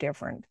quite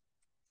different.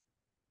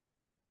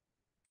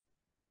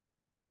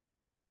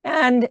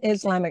 And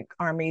Islamic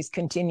armies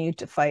continued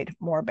to fight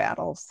more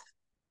battles.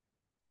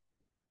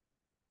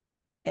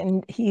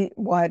 And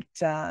what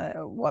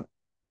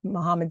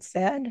Muhammad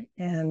said,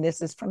 and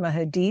this is from a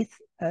hadith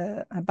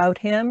about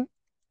him,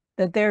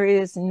 that there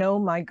is no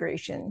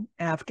migration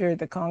after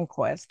the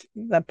conquest.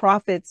 The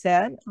Prophet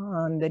said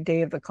on the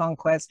day of the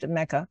conquest of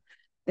Mecca,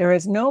 there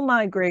is no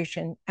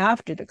migration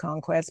after the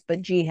conquest,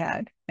 but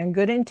jihad and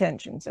good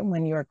intentions. And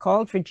when you are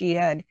called for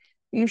jihad,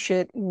 you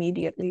should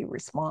immediately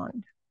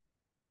respond.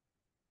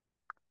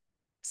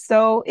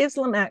 So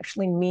Islam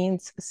actually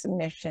means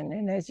submission.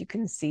 And as you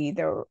can see,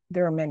 there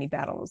are many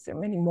battles. There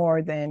are many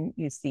more than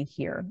you see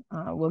here.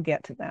 We'll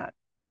get to that.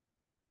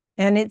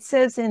 And it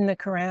says in the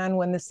Quran,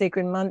 when the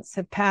sacred months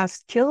have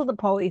passed, kill the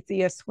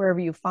polytheists wherever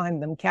you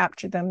find them,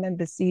 capture them and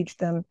besiege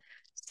them,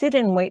 sit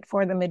and wait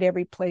for them at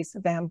every place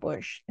of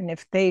ambush. And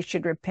if they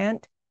should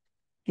repent,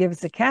 give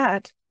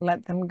zakat,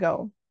 let them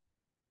go.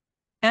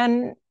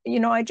 And,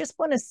 I just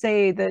want to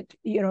say that,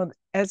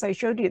 as I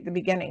showed you at the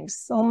beginning,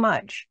 so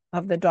much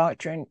of the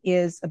doctrine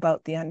is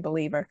about the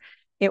unbeliever.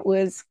 It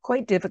was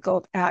quite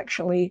difficult,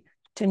 actually,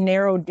 to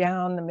narrow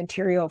down the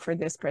material for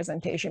this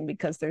presentation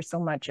because there's so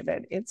much of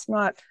it. It's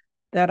not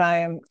that I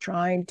am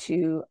trying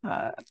to,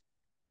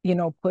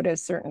 put a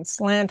certain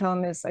slant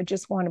on this. I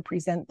just want to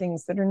present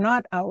things that are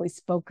not always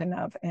spoken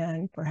of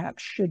and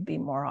perhaps should be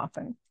more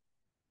often.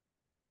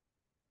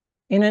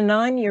 In a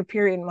 9-year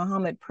period,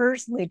 Muhammad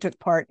personally took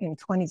part in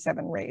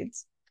 27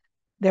 raids.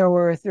 There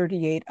were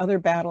 38 other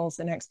battles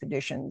and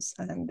expeditions,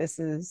 and this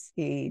is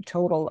a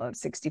total of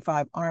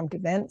 65 armed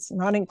events,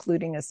 not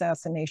including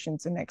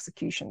assassinations and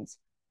executions,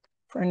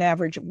 for an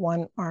average of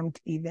one armed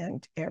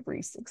event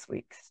every 6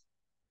 weeks.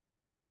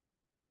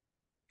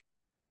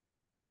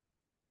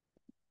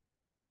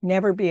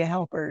 Never be a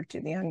helper to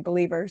the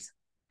unbelievers.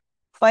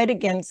 Fight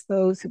against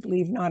those who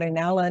believe not in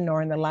Allah,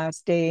 nor in the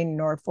last day,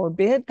 nor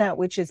forbid that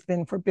which has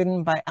been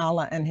forbidden by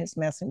Allah and his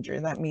messenger.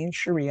 That means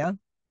Sharia.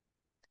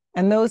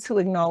 And those who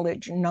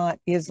acknowledge not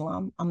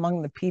Islam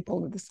among the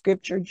people of the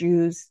scripture,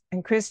 Jews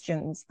and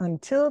Christians,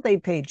 until they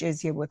pay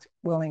jizya with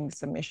willing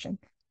submission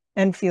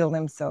and feel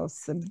themselves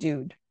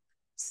subdued.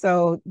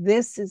 So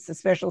this is the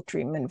special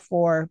treatment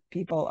for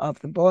people of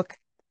the book.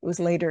 It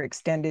was later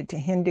extended to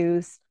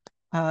Hindus,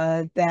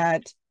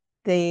 that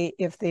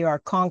if they are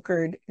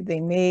conquered, they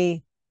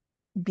may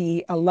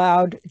be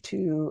allowed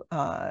to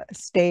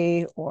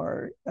stay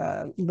or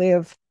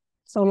live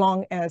so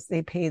long as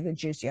they pay the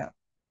jizya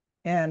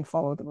and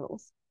follow the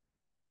rules.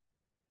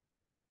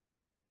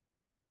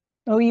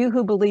 O you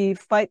who believe,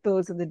 fight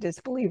those of the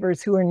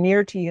disbelievers who are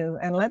near to you,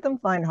 and let them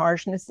find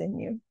harshness in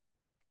you.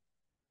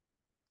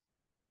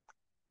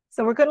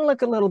 So we're going to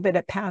look a little bit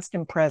at past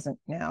and present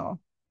now.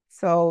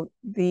 So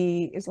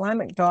the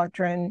Islamic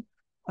doctrine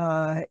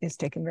is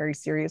taken very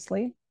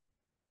seriously.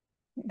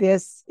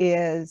 This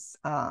is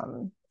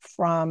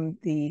from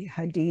the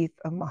Hadith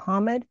of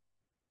Muhammad.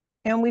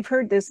 And we've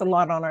heard this a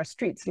lot on our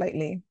streets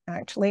lately,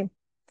 actually.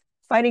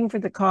 Fighting for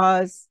the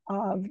cause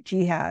of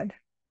jihad.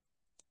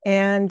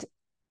 And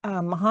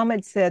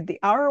Muhammad said, the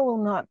hour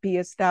will not be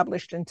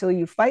established until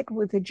you fight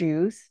with the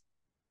Jews.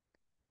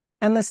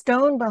 And the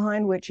stone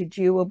behind which a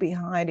Jew will be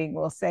hiding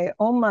will say,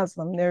 O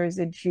Muslim, there is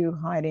a Jew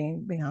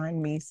hiding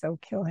behind me, so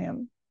kill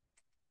him.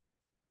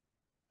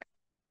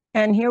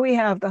 And here we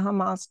have the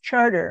Hamas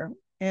charter.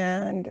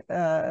 And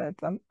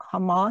the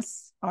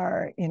Hamas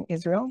are in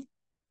Israel.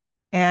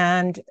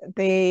 And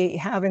they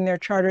have in their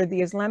charter,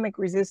 the Islamic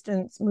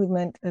resistance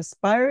movement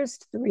aspires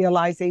to the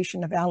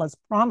realization of Allah's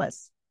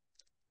promise.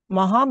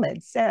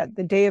 Muhammad said,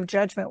 the day of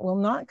judgment will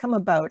not come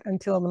about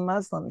until the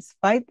Muslims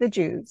fight the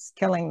Jews,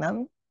 killing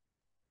them.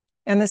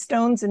 And the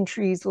stones and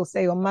trees will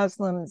say, O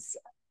Muslims,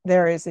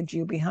 there is a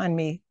Jew behind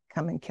me,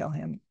 come and kill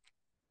him.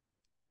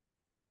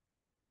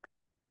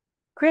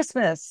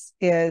 Christmas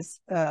is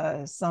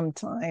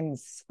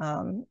sometimes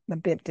a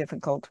bit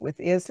difficult with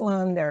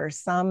Islam. There are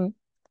some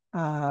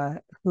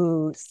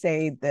who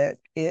say that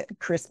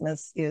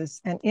Christmas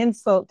is an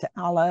insult to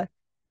Allah.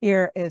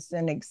 Here is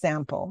an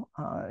example,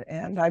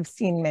 and I've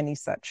seen many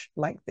such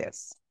like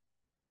this.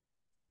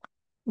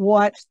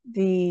 What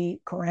the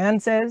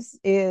Quran says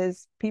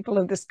is people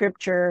of the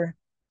scripture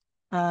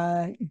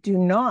do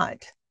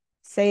not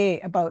say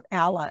about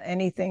Allah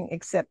anything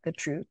except the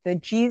truth,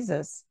 that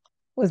Jesus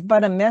was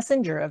but a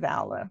messenger of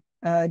Allah.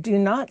 Do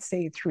not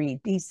say three,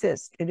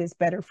 desist, it is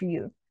better for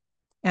you.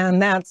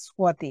 And that's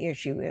what the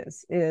issue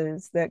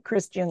is that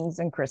Christians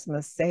in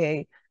Christmas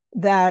say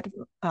that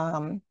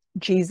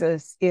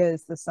Jesus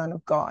is the Son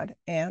of God,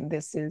 and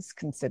this is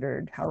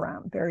considered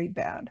haram, very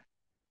bad,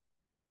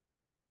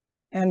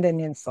 and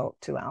an insult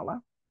to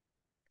Allah.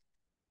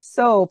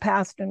 So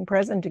past and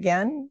present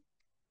again,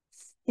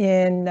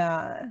 in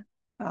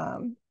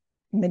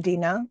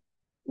Medina,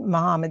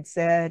 Muhammad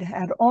said,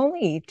 had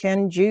only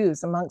 10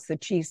 Jews amongst the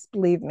chiefs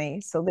believed me,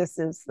 so this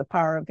is the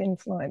power of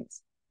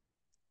influence,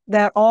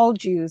 that all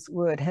Jews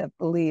would have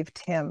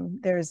believed him.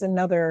 There's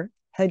another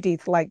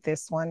hadith like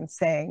this one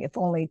saying, if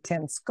only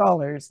 10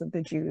 scholars of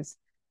the Jews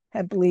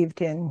had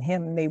believed in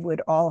him, they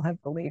would all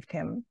have believed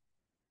him.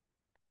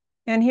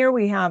 And here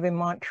we have in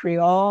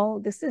Montreal,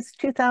 this is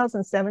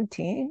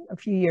 2017, a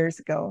few years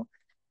ago,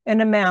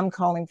 an imam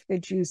calling for the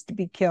Jews to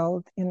be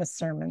killed in a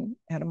sermon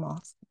at a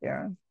mosque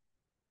there.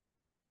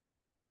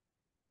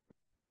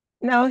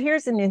 Now,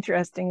 here's an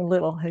interesting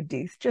little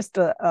hadith, just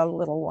a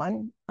little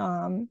one,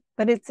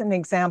 but it's an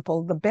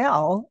example. The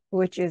bell,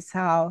 which is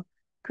how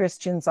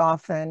Christians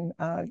often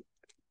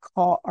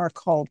are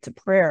called to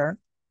prayer,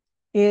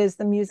 is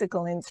the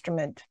musical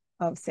instrument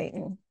of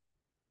Satan.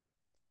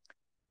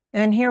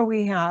 And here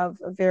we have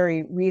a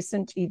very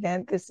recent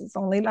event. This is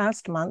only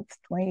last month,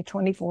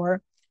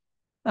 2024.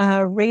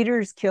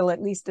 Raiders kill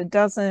at least a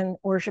dozen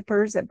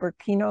worshippers at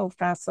Burkina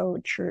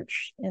Faso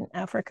church in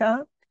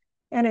Africa,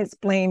 and it's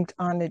blamed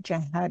on the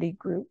jihadi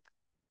group.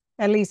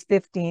 At least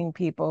 15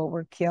 people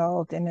were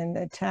killed in an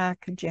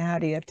attack, a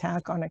jihadi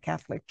attack on a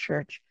Catholic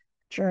church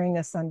during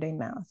a Sunday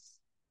mass.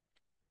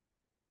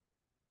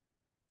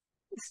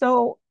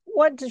 So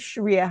what does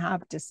Sharia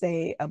have to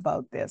say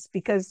about this?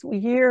 Because we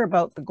hear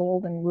about the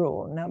golden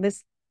rule. Now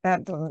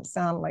that doesn't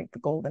sound like the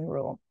golden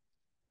rule.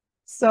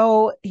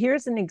 So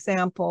here's an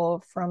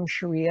example from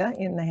Sharia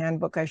in the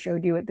handbook I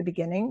showed you at the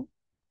beginning.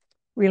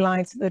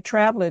 Reliance of the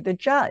traveler, the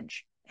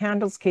judge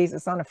handles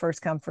cases on a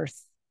first come,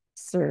 first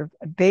serve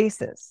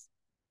basis.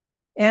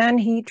 And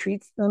he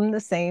treats them the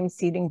same,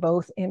 seating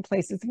both in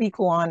places of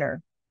equal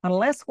honor,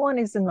 unless one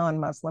is a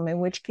non-Muslim, in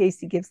which case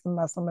he gives the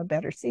Muslim a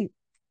better seat.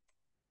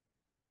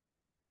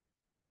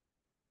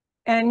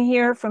 And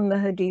here from the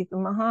Hadith of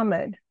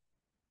Muhammad,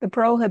 the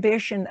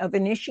prohibition of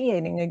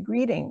initiating a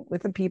greeting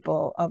with the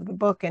people of the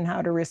book and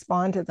how to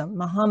respond to them.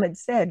 Muhammad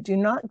said, do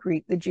not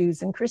greet the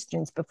Jews and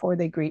Christians before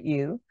they greet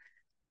you.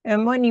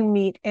 And when you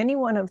meet any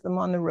one of them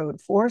on the road,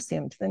 force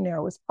him to the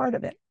narrowest part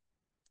of it.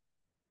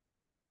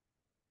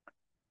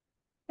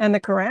 And the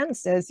Quran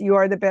says, you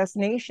are the best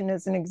nation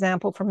as an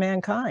example for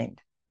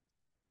mankind.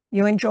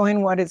 You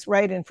enjoin what is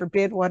right and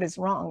forbid what is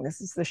wrong.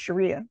 This is the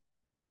Sharia.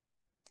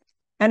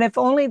 And if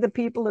only the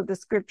people of the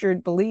scripture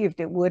had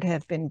believed, it would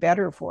have been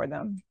better for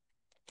them.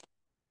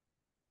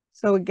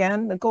 So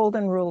again, the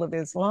golden rule of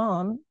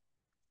Islam,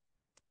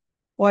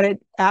 what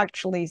it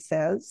actually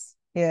says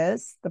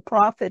is, the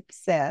Prophet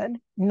said,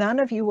 none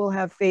of you will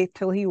have faith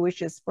till he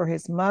wishes for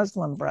his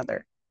Muslim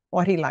brother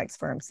what he likes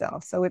for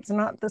himself. So it's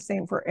not the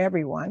same for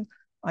everyone.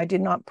 I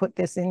did not put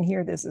this in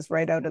here. This is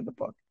right out of the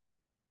book.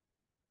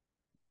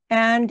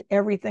 And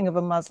everything of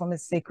a Muslim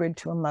is sacred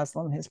to a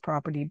Muslim, his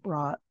property,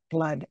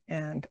 blood,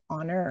 and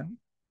honor.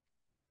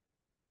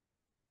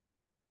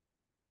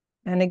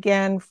 And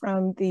again,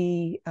 from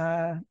the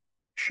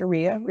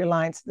Sharia,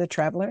 reliance of the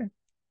traveler.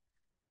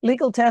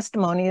 Legal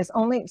testimony is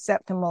only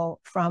acceptable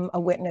from a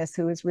witness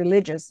who is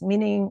religious,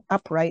 meaning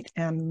upright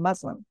and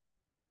Muslim.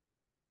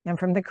 And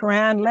from the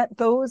Quran, let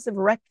those of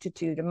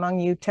rectitude among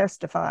you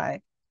testify.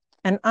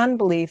 And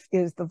unbelief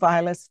is the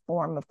vilest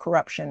form of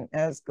corruption,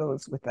 as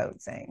goes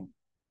without saying.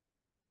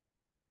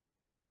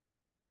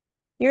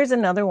 Here's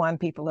another one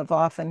people have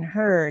often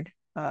heard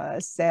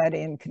said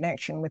in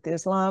connection with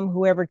Islam: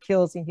 whoever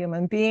kills a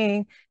human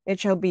being, it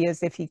shall be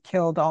as if he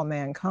killed all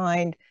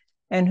mankind.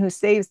 And who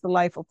saves the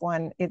life of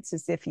one, it's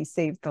as if he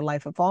saved the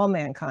life of all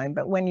mankind.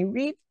 But when you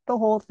read the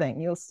whole thing,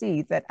 you'll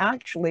see that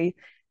actually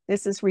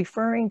this is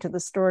referring to the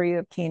story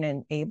of Cain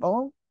and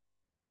Abel.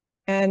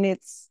 And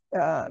it's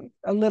a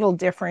little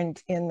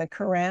different in the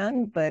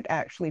Quran, but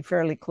actually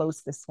fairly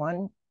close, this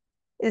one.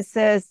 It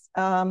says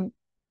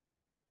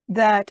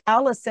that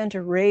Allah sent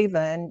a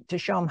raven to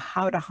show him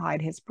how to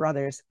hide his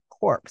brother's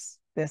corpse.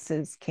 This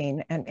is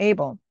Cain and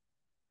Abel.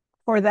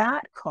 For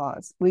that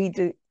cause, we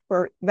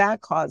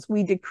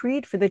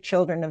decreed for the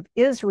children of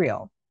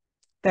Israel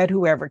that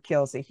whoever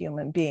kills a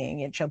human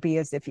being, it shall be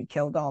as if he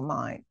killed all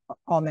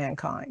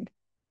mankind.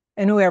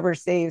 And whoever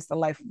saves the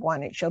life of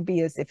one, it shall be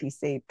as if he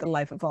saved the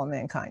life of all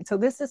mankind. So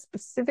this is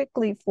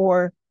specifically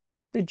for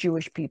the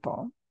Jewish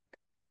people.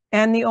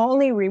 And the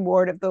only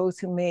reward of those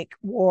who make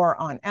war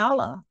on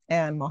Allah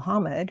and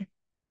Muhammad,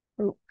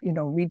 who,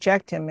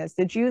 reject him as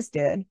the Jews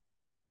did,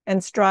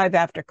 and strive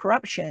after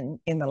corruption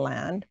in the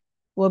land,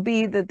 will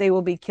be that they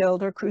will be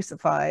killed or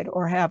crucified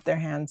or have their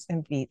hands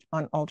and feet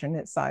on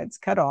alternate sides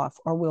cut off,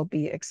 or will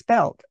be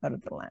expelled out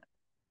of the land.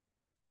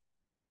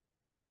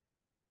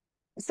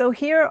 So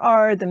here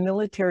are the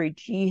military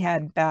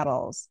jihad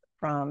battles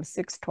from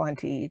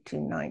 620 to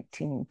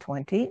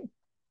 1920.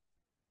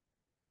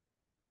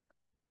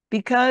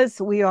 Because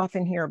we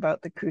often hear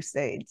about the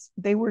Crusades,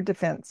 they were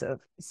defensive.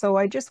 So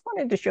I just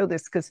wanted to show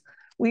this because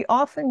we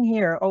often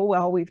hear, oh,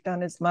 well, we've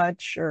done as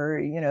much, or,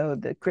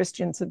 the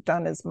Christians have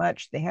done as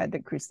much. They had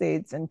the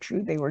Crusades, and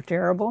true, they were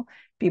terrible.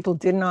 People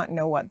did not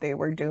know what they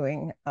were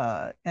doing,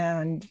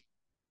 and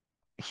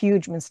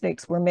huge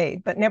mistakes were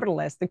made. But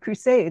nevertheless, the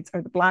Crusades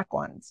are the black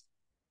ones,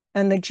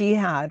 and the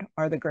jihad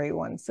are the gray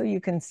ones. So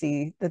you can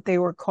see that they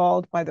were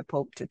called by the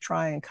Pope to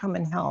try and come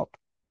and help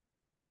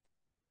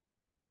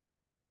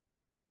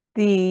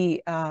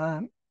the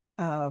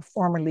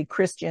formerly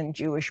Christian,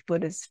 Jewish,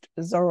 Buddhist,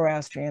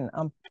 Zoroastrian,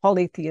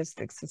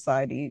 polytheistic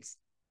societies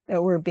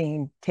that were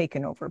being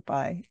taken over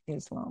by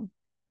Islam.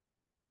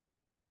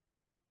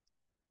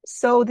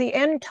 So the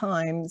end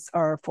times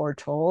are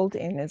foretold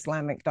in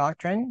Islamic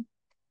doctrine.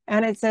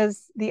 And it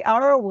says, the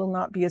hour will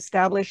not be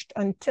established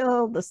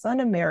until the Son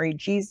of Mary,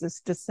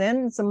 Jesus,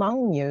 descends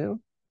among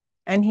you,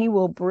 and he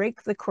will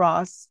break the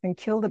cross and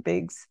kill the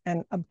pigs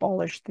and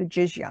abolish the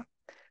jizya,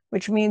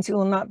 which means you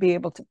will not be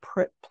able to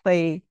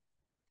pay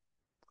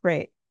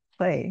the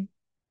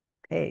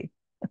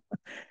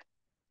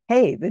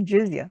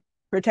jizya,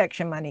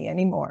 protection money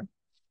anymore.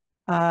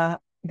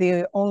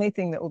 The only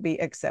thing that will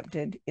be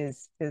accepted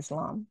is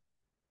Islam.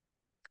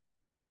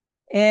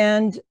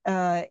 And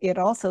it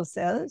also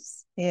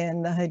says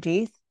in the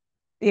Hadith,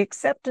 the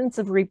acceptance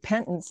of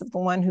repentance of the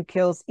one who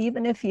kills,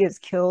 even if he has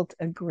killed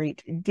a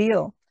great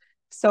deal.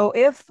 So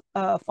if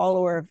a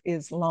follower of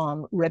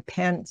Islam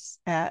repents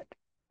at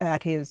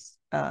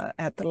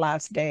the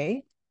last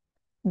day,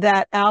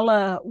 that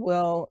Allah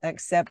will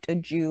accept a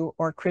Jew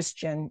or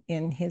Christian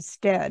in his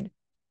stead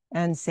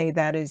and say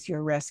that is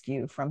your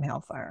rescue from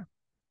hellfire.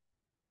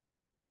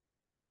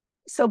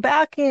 So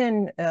back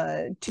in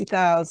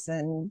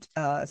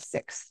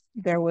 2006,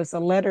 there was a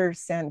letter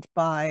sent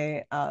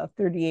by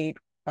 38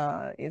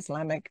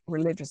 Islamic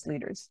religious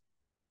leaders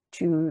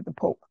to the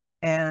Pope,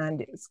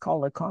 and it's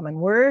called A Common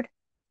Word,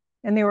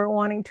 and they were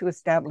wanting to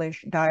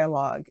establish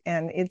dialogue.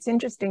 And it's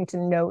interesting to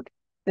note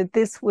that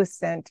this was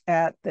sent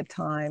at the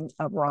time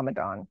of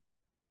Ramadan.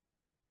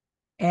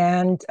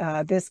 And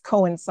this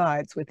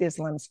coincides with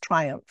Islam's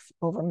triumph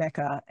over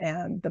Mecca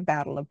and the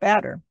Battle of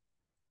Badr.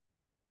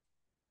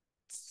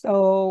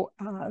 So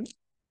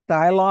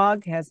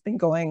dialogue has been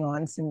going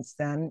on since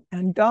then,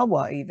 and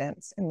dawah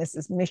events, and this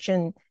is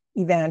mission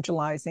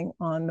evangelizing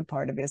on the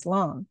part of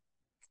Islam.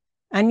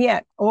 And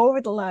yet, over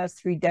the last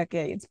 3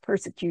 decades,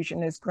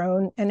 persecution has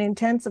grown and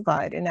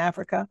intensified in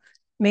Africa,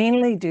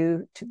 mainly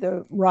due to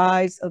the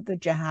rise of the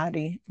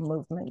jihadi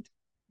movement.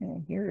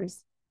 And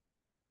here's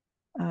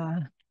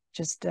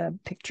just a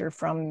picture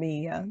from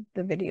the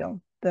video.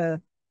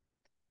 The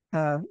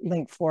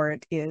link for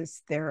it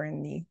is there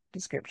in the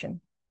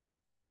description.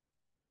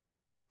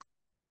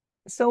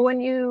 So when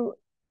you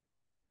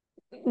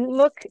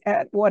look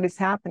at what is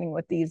happening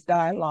with these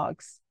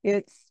dialogues,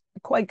 it's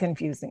quite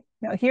confusing.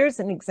 Now,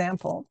 here's an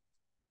example.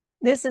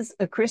 This is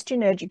a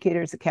Christian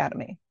Educators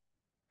Academy.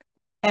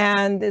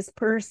 And this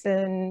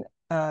person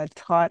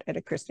taught at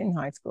a Christian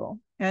high school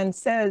and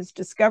says,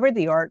 discover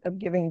the art of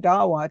giving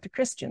dawah to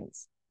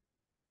Christians.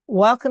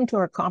 Welcome to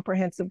our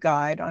comprehensive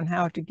guide on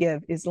how to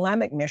give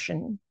Islamic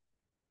mission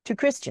to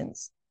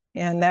Christians.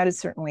 And that is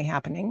certainly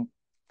happening.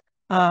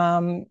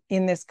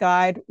 In this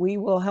guide, we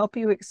will help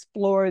you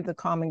explore the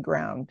common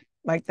ground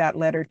like that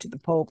letter to the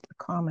Pope, the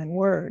common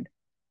word.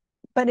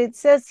 But it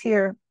says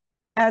here,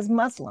 as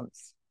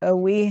Muslims,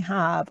 we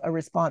have a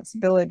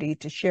responsibility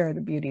to share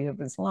the beauty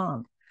of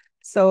Islam.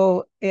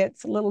 So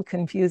it's a little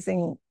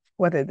confusing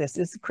whether this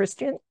is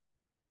Christian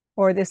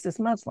or this is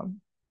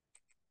Muslim.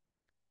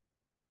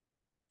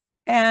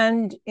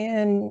 And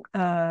in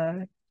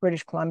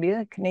British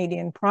Columbia,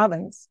 Canadian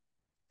province,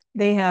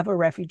 they have a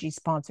refugee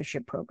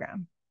sponsorship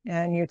program.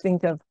 And you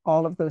think of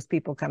all of those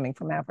people coming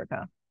from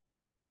Africa.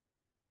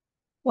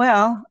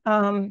 Well,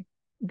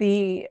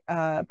 the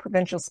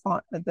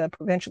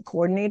provincial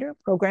coordinator,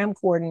 program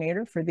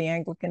coordinator for the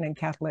Anglican and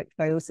Catholic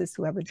diocese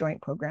who have a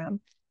joint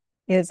program,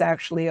 is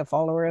actually a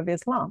follower of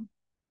Islam.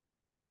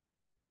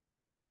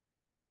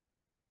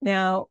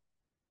 Now,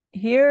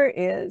 here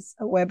is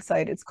a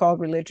website. It's called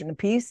Religion of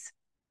Peace.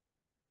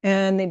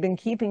 And they've been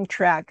keeping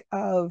track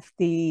of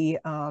the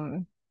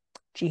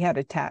jihad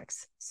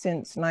attacks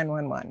since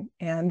 9/11.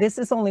 And this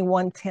is only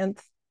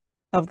 1/10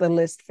 of the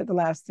list for the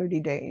last 30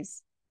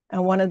 days.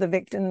 And one of the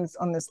victims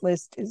on this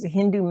list is a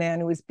Hindu man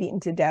who was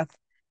beaten to death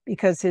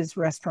because his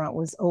restaurant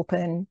was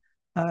open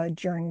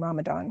during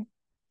Ramadan.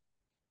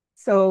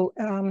 So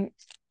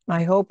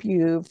I hope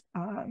you've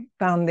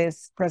found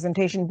this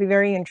presentation to be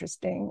very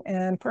interesting.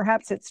 And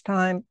perhaps it's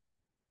time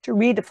to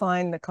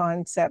redefine the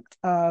concept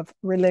of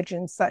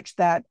religion such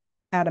that,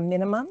 at a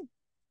minimum,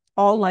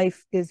 all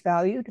life is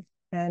valued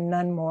and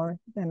none more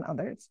than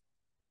others.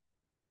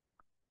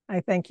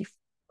 I thank you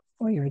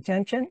for your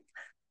attention.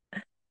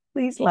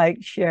 Please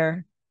like,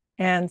 share,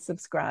 and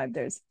subscribe.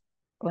 There's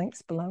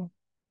links below.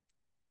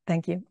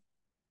 Thank you.